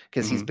 right?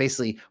 Because he's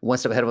basically one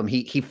step ahead of them.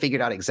 He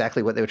figured out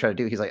exactly what they were trying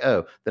to do. He's like,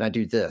 oh, then I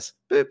do this,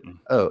 boop.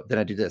 Oh, then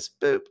I do this,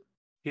 boop.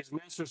 He's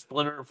Master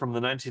Splinter from the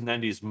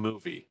 1990s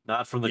movie,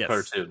 not from the Yes.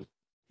 cartoon.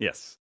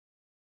 Yes.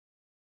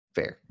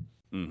 Fair.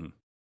 Mm-hmm.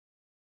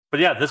 But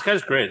yeah, this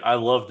guy's great. I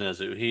love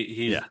Nezu.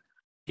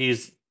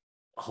 He's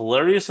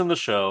hilarious in the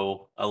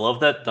show. I love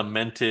that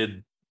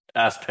demented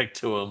aspect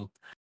to him.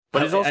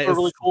 But he's also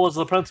really cool as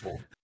the principal.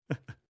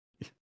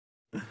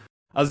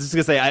 I was just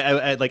gonna say,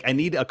 I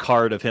need a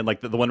card of him,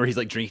 like the one where he's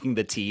like drinking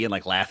the tea and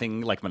like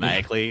laughing like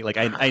maniacally. Like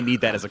I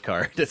need that as a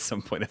card at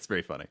some point. That's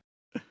very funny.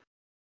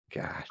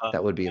 Gosh,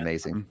 that would be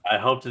amazing. I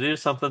hope to do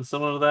something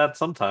similar to that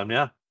sometime.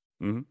 Yeah.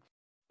 Mhm.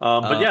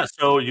 But yeah,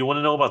 so you want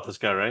to know about this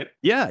guy, right?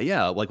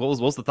 Yeah. Like, what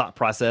was the thought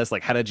process?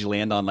 Like, how did you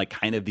land on like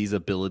kind of these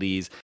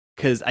abilities?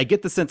 Because I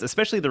get the sense,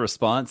 especially the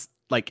response,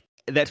 like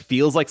that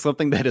feels like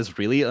something that is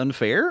really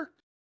unfair,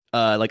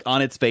 like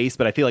on its face.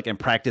 But I feel like in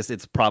practice,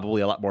 it's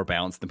probably a lot more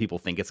balanced than people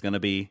think it's going to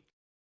be.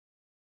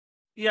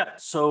 Yeah.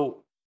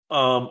 So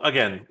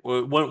again,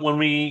 when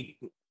we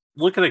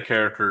look at a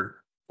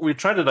character, we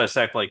try to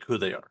dissect like who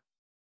they are.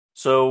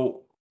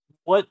 So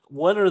what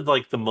are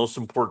like the most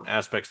important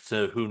aspects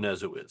to who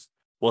Nezu is?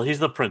 Well, he's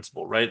the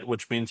principal, right?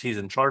 Which means he's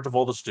in charge of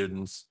all the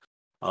students.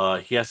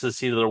 He has to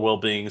see their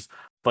well-beings,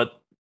 but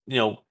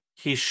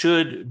he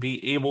should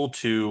be able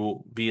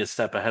to be a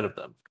step ahead of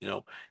them.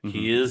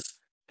 He is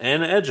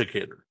an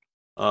educator.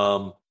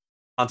 On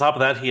top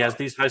of that, he has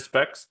these high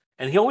specs,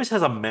 and he always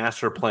has a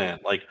master plan.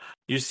 Like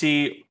you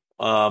see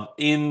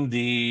in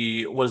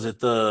the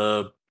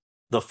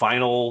the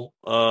final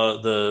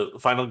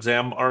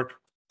exam arc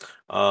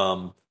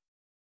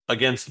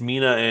against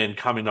Mina and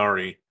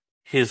Kaminari.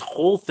 His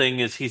whole thing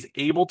is he's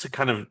able to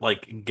kind of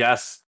like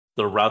guess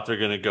the route they're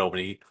going to go, and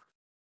he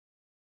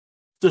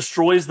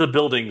destroys the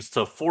buildings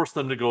to force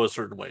them to go a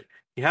certain way.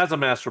 He has a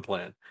master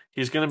plan.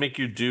 He's going to make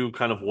you do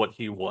kind of what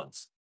he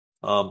wants.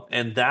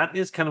 And that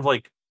is kind of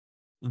like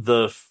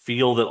the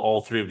feel that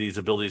all three of these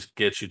abilities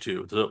get you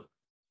to.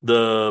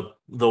 The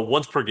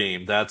once per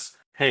game, that's,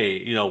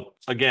 hey,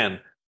 again,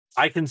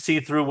 I can see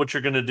through what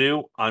you're going to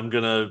do. I'm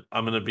going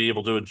to be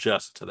able to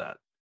adjust to that.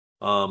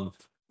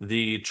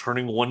 The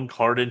turning one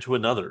card into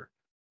another,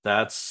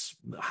 that's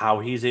how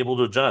he's able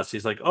to adjust.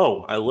 He's like,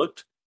 oh, I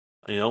looked,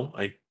 oh,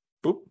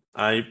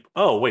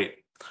 wait,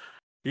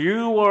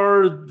 you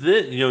are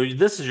this,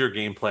 this is your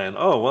game plan.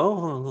 Oh,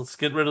 well, let's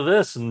get rid of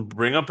this and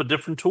bring up a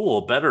different tool,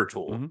 a better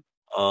tool.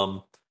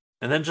 And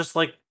then just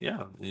like,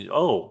 yeah,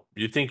 oh,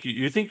 you think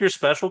you're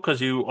special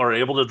because you are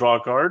able to draw a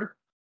card?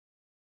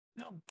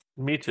 No,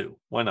 me too.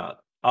 Why not?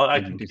 I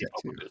can do keep that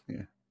up too. with it.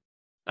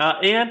 Yeah.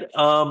 And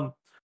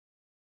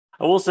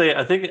I will say,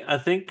 I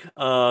think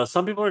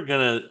some people are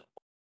gonna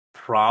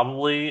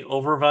probably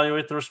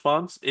overevaluate the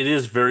response. It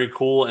is very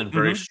cool and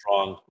very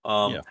strong.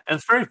 And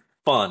it's very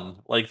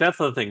fun. Like that's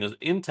the thing is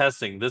in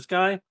testing, this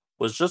guy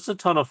was just a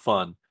ton of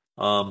fun.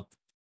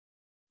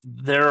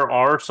 There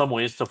are some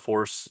ways to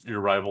force your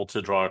rival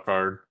to draw a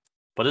card,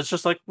 but it's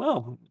just like,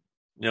 well,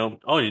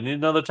 oh, you need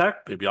another attack?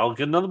 Maybe I'll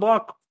get another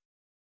block.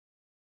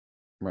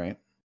 Right.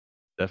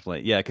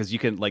 Definitely. Yeah, because you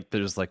can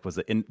there's was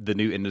it in the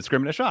new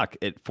indiscriminate shock?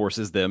 It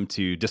forces them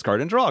to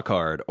discard and draw a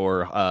card,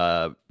 or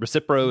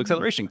recipro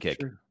acceleration kick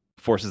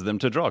forces them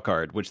to draw a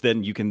card, which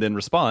then you can then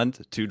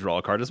respond to draw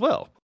a card as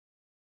well.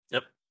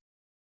 Yep.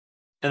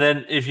 And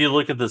then if you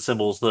look at the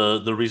symbols,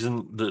 the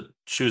reason that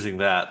choosing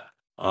that,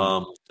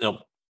 a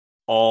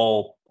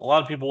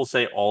lot of people will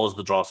say all is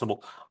the draw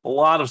symbol. A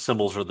lot of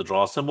symbols are the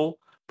draw symbol,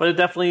 but it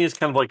definitely is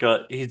kind of like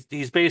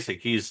he's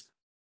basic. He's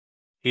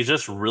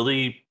just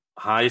really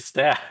high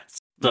stats.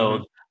 So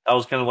that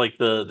was kind of like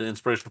the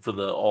inspiration for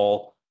the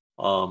all.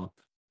 And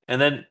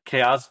then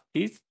Chaos,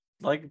 he's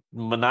like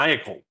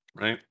maniacal,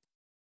 right?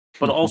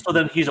 But also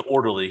then he's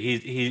orderly.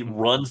 He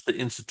runs the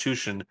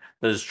institution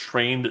that has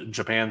trained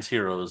Japan's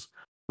heroes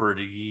for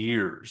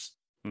years.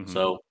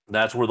 So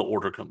that's where the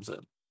order comes in.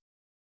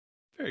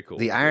 Very cool.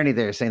 The irony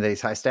there is saying that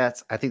he's high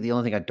stats. I think the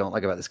only thing I don't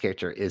like about this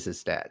character is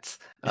his stats.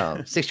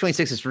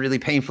 626 is really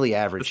painfully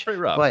average. It's pretty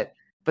rough.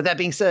 But that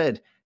being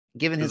said,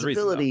 given There's his a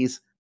reason, though.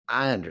 abilities,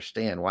 I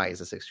understand why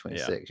he's a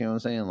 626. You know what I'm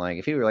saying? Like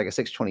if he were like a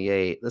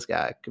 628, this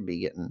guy could be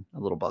getting a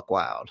little buck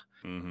wild.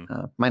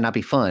 Might not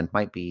be fun.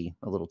 Might be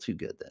a little too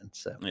good then.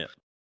 So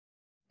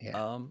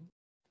yeah.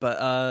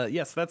 But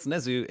yes, that's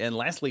Nezu. And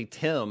lastly,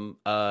 Tim,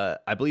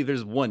 I believe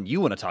there's one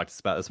you want to talk to us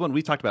about. This one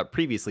we talked about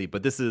previously,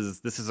 but this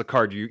is a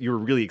card you were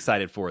really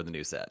excited for in the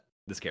new set.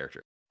 This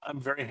character. I'm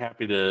very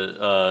happy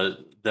to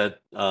that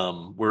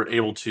we're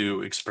able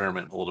to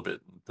experiment a little bit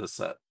with this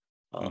set.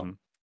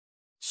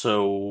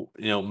 So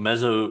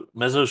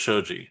Mezzo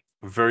Shoji,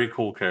 very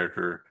cool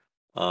character.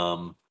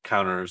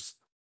 Counters.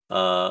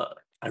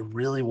 I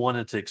really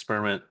wanted to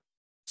experiment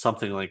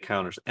something like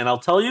counters, and I'll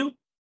tell you,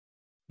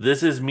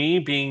 this is me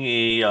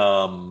being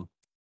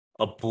a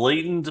a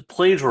blatant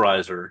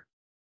plagiarizer,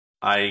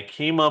 I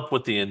came up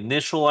with the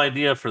initial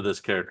idea for this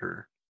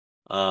character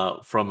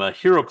from a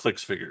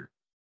HeroClix figure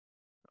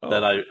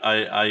that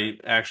I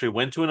actually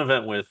went to an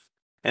event with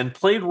and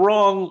played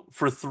wrong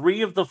for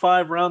 3 of the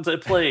 5 rounds I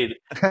played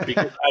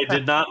because I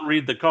did not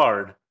read the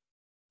card.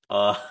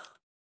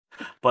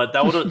 But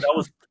that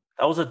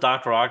was a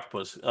Doctor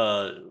Octopus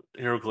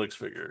HeroClix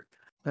figure,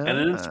 and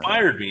it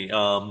inspired me.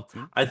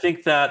 I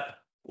think that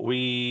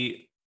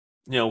you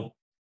know,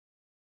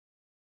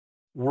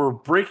 we're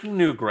breaking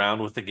new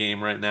ground with the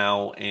game right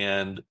now,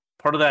 and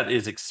part of that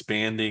is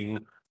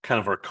expanding kind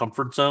of our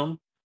comfort zone.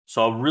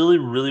 So I really,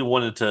 really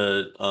wanted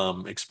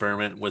to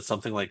experiment with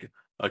something like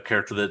a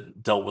character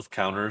that dealt with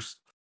counters.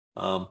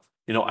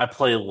 I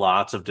play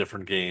lots of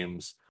different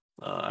games.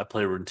 I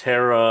play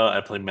Runeterra.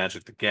 I play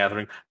Magic the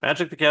Gathering.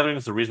 Magic the Gathering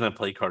is the reason I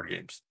play card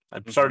games. I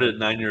started at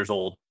 9 years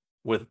old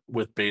with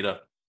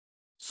beta.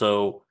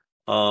 So,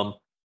 only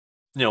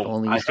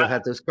you still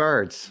had those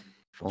cards.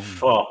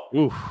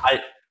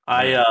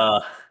 I've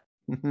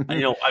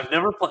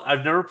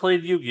never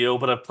played Yu-Gi-Oh,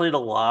 but I've played a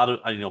lot of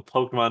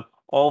Pokemon,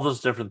 all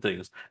those different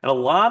things, and a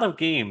lot of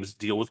games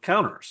deal with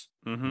counters.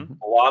 Mm-hmm.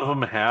 A lot of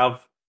them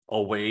have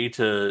a way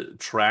to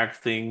track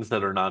things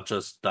that are not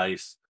just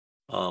dice.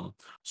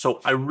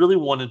 So I really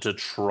wanted to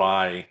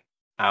try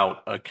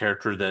out a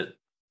character that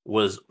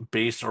was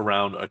based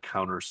around a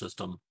counter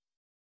system.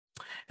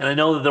 And I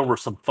know that there were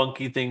some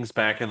funky things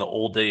back in the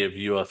old day of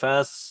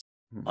UFS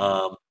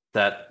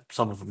that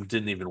some of them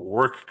didn't even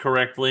work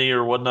correctly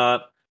or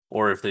whatnot,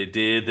 or if they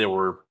did, they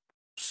were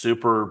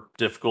super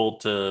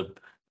difficult to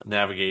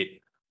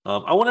navigate.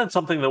 I wanted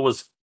something that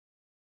was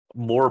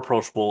more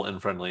approachable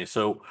and friendly.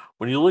 So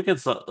when you look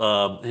at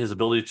his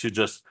ability to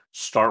just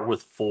start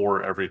with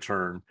 4 every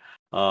turn,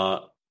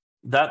 that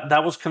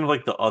was kind of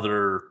like the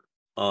other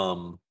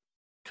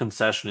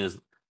concession is,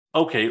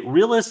 okay,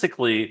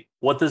 realistically,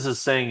 what this is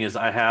saying is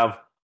I have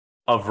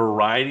a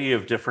variety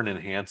of different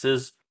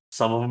enhances.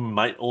 Some of them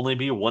might only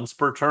be once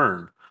per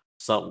turn.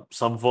 Some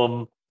of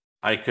them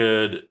I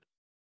could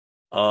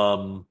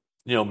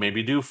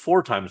maybe do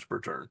 4 times per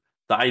turn.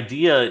 The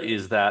idea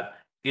is that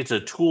it's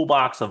a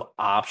toolbox of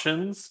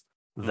options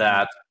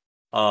that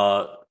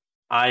I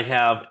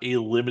have a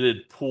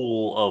limited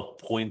pool of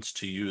points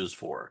to use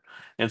for.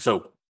 And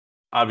so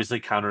obviously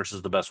counters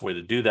is the best way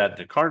to do that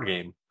in a card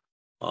game.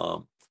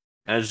 And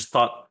I just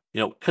thought,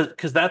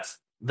 because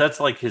that's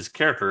like his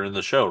character in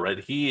the show, right?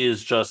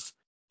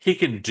 He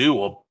can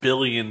do a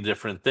billion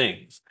different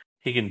things.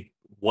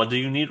 What do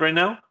you need right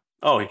now?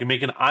 Oh, he can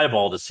make an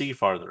eyeball to see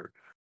farther.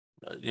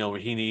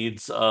 He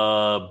needs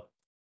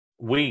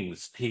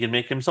wings. He can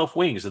make himself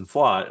wings and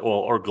fly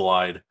or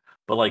glide.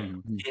 But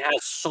he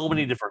has so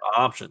many different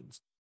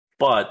options,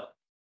 but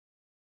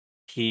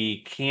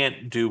he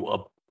can't do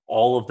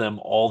all of them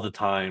all the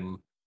time.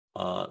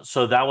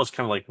 So that was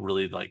kind of like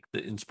really like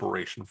the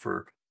inspiration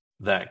for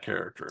that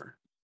character.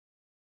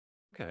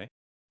 Okay.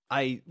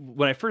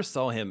 When I first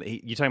saw him,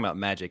 you talking about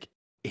magic,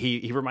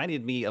 he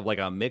reminded me of like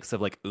a mix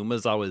of like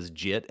Umezawa's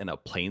Jit and a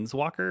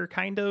Planeswalker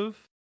kind of,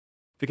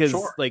 because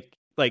Sure. like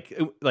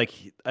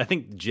I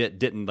think Jit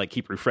didn't like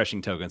keep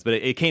refreshing tokens, but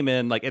it came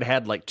in like it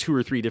had like 2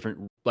 or 3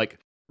 different like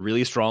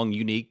really strong,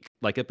 unique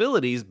like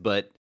abilities,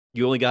 but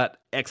you only got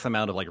X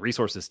amount of like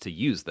resources to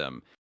use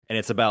them, and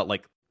it's about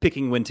like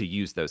picking when to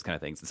use those kind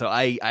of things. So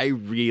I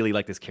really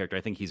like this character.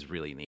 I think he's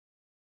really neat.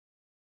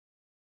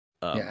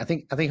 I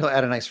think he'll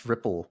add a nice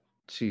ripple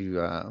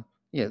to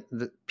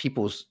the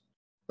people's,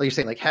 like you're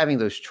saying, like having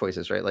those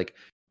choices, right? Like,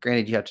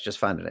 granted, you have to just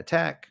find an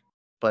attack,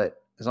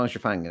 but as long as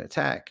you're finding an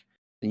attack,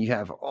 then you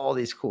have all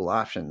these cool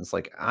options.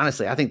 Like,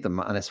 honestly, I think the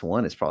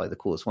 -1 is probably the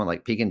coolest one.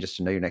 Like, peeking just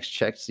to know your next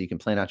check so you can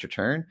plan out your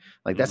turn.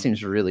 Like, that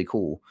seems really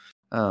cool.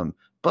 But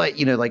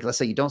like, let's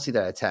say you don't see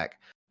that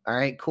attack. All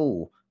right,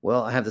 cool.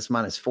 Well, I have this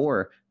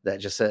 -4 that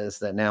just says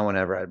that now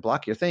whenever I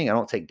block your thing, I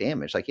don't take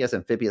damage. Like, he has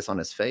Amphibious on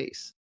his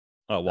face.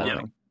 Oh,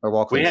 wow. Or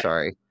Walkley,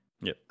 sorry.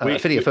 Yeah.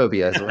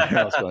 Aphidiophobia is what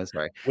I was going.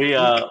 Sorry.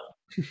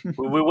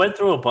 We went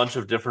through a bunch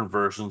of different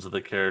versions of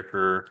the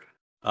character.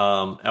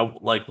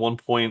 At like one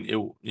point,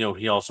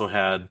 he also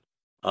had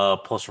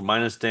plus or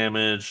minus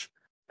damage.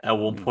 At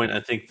one point, I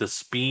think the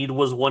speed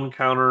was 1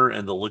 counter,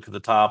 and the look at the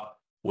top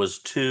was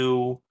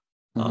 2.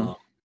 And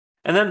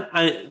then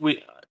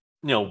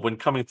when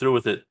coming through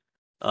with it,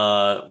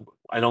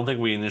 I don't think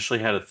we initially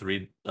had a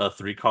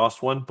 3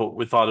 cost one, but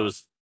we thought it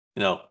was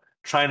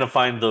trying to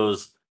find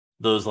those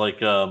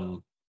like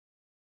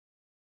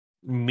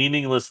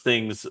meaningless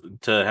things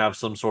to have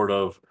some sort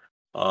of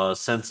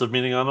sense of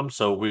meaning on them.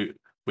 So we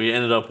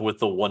ended up with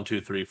the 1, 2,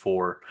 3,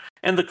 4,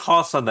 and the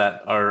costs on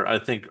that are, I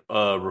think,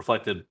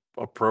 reflected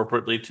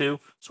appropriately too.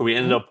 So we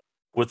ended up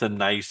with a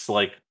nice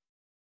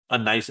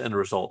end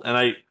result.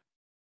 And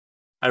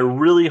I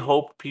really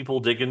hope people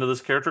dig into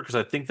this character, because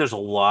I think there's a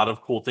lot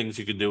of cool things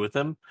you can do with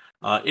him.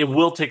 It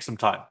will take some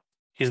time.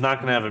 He's not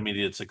going to have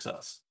immediate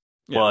success,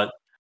 but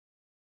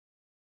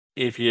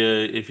if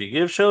you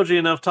give Shoji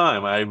enough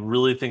time, I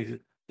really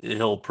think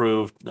he'll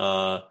prove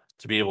to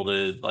be able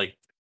to, like,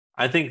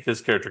 I think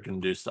this character can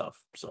do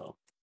stuff. So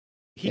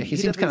he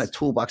seems kind of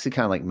toolboxy,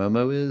 kind of like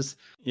Momo is,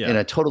 yeah. in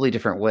a totally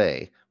different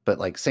way, but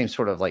like same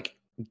sort of like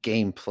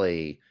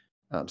gameplay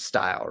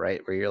style,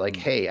 right? Where you're like,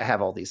 hey, I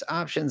have all these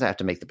options. I have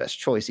to make the best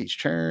choice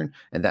each turn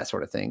and that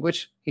sort of thing,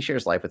 which he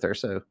shares life with her.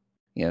 So,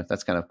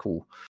 that's kind of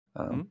cool.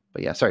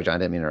 But yeah, sorry, John, I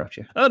didn't mean to interrupt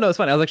you. Oh, no, it's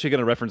fine. I was actually going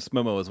to reference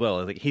Momo as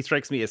well. Like, he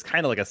strikes me as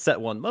kind of like a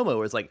set one Momo,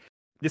 where it's like,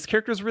 this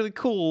character is really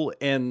cool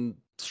and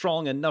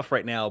strong enough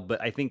right now,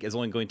 but I think is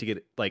only going to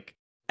get, like,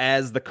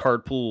 as the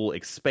card pool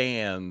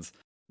expands,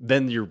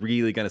 then you're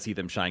really going to see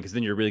them shine, because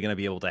then you're really going to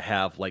be able to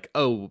have, like,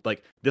 oh,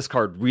 like, this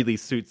card really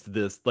suits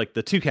this, like,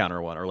 the 2-counter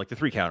one, or, like, the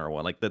 3-counter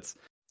one. Like, that's...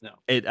 No.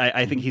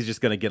 I think he's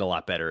just going to get a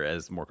lot better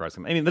as more cards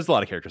come. I mean, there's a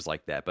lot of characters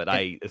like that, but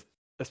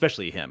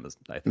especially him,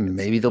 I think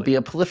maybe there'll be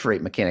a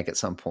proliferate mechanic at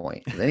some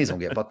point. Then he's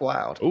going to get buck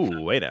wild.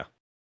 Ooh, wait now.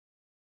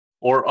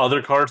 Or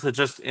other cards that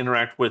just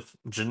interact with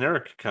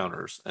generic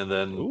counters, and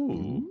then...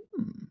 Ooh.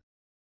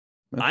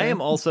 Okay. I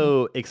am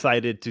also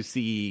excited to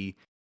see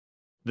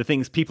the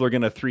things people are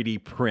going to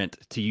 3D print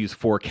to use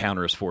 4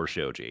 counters for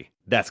Shoji.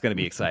 That's going to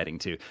be exciting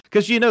too,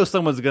 because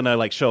someone's going to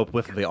like show up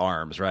with the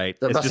arms, right?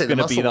 It's just going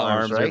to be the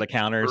arms, right? Or the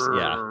counters,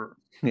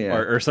 yeah.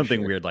 Or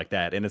something weird like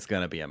that, and it's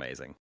going to be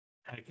amazing.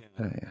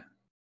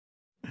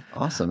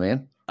 Awesome,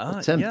 man.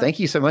 Well, Tim, thank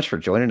you so much for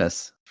joining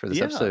us for this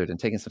episode and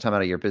taking some time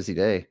out of your busy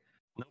day.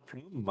 No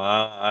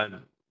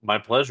problem. My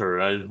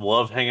pleasure. I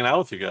love hanging out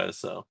with you guys.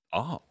 So.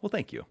 Oh, well,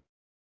 thank you.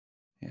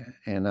 Yeah,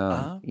 and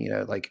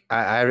like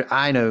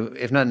I know,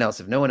 if nothing else,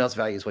 if no one else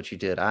values what you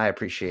did, I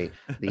appreciate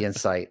the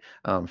insight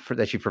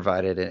that you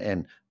provided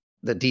and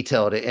the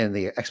detailed and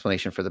the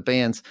explanation for the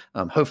bands.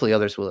 Hopefully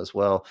others will as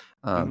well.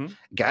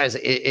 Guys,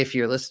 if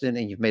you're listening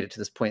and you've made it to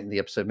this point in the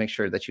episode, make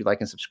sure that you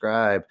like and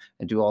subscribe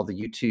and do all the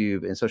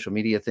YouTube and social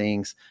media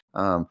things.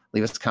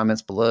 Leave us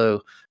comments below.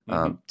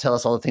 Tell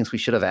us all the things we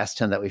should have asked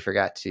him that we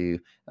forgot to,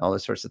 all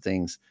those sorts of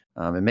things.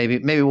 And maybe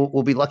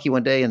we'll be lucky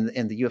one day,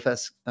 and the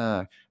UFS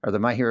or the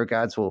My Hero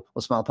gods will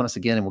smile upon us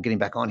again, and we'll get him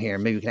back on here,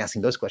 and maybe we can ask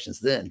him those questions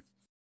then.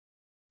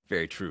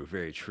 Very true.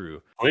 Very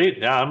true. Wait,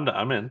 yeah,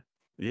 I'm in.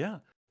 Yeah.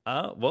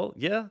 Well,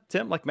 yeah,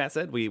 Tim, like Matt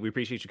said, we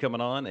appreciate you coming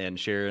on and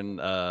sharing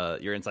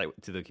your insight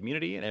to the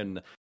community.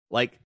 And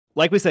like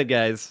we said,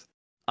 guys,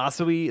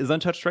 Asui is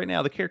untouched right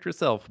now, the character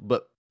itself,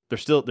 but they're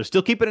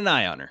still keeping an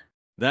eye on her.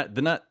 They're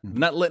not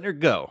letting her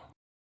go.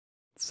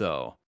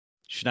 So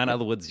she's not out of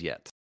the woods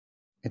yet.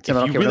 If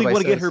you really want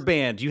to get her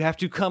banned, you have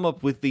to come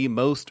up with the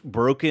most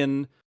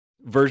broken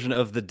version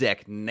of the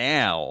deck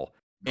now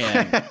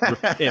and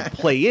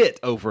play it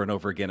over and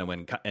over again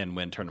and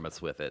win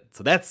tournaments with it.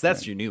 So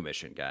that's your new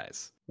mission,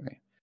 guys. Right.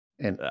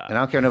 And I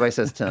don't care if nobody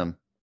says, Tim,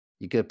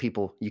 you good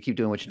people, you keep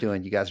doing what you're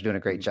doing. You guys are doing a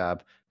great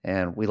job,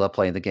 and we love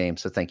playing the game.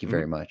 So thank you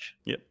very much.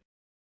 Yep.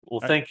 Well,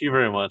 thank you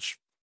very much.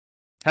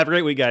 Have a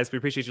great week, guys. We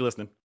appreciate you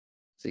listening.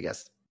 See you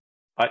guys.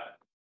 Bye.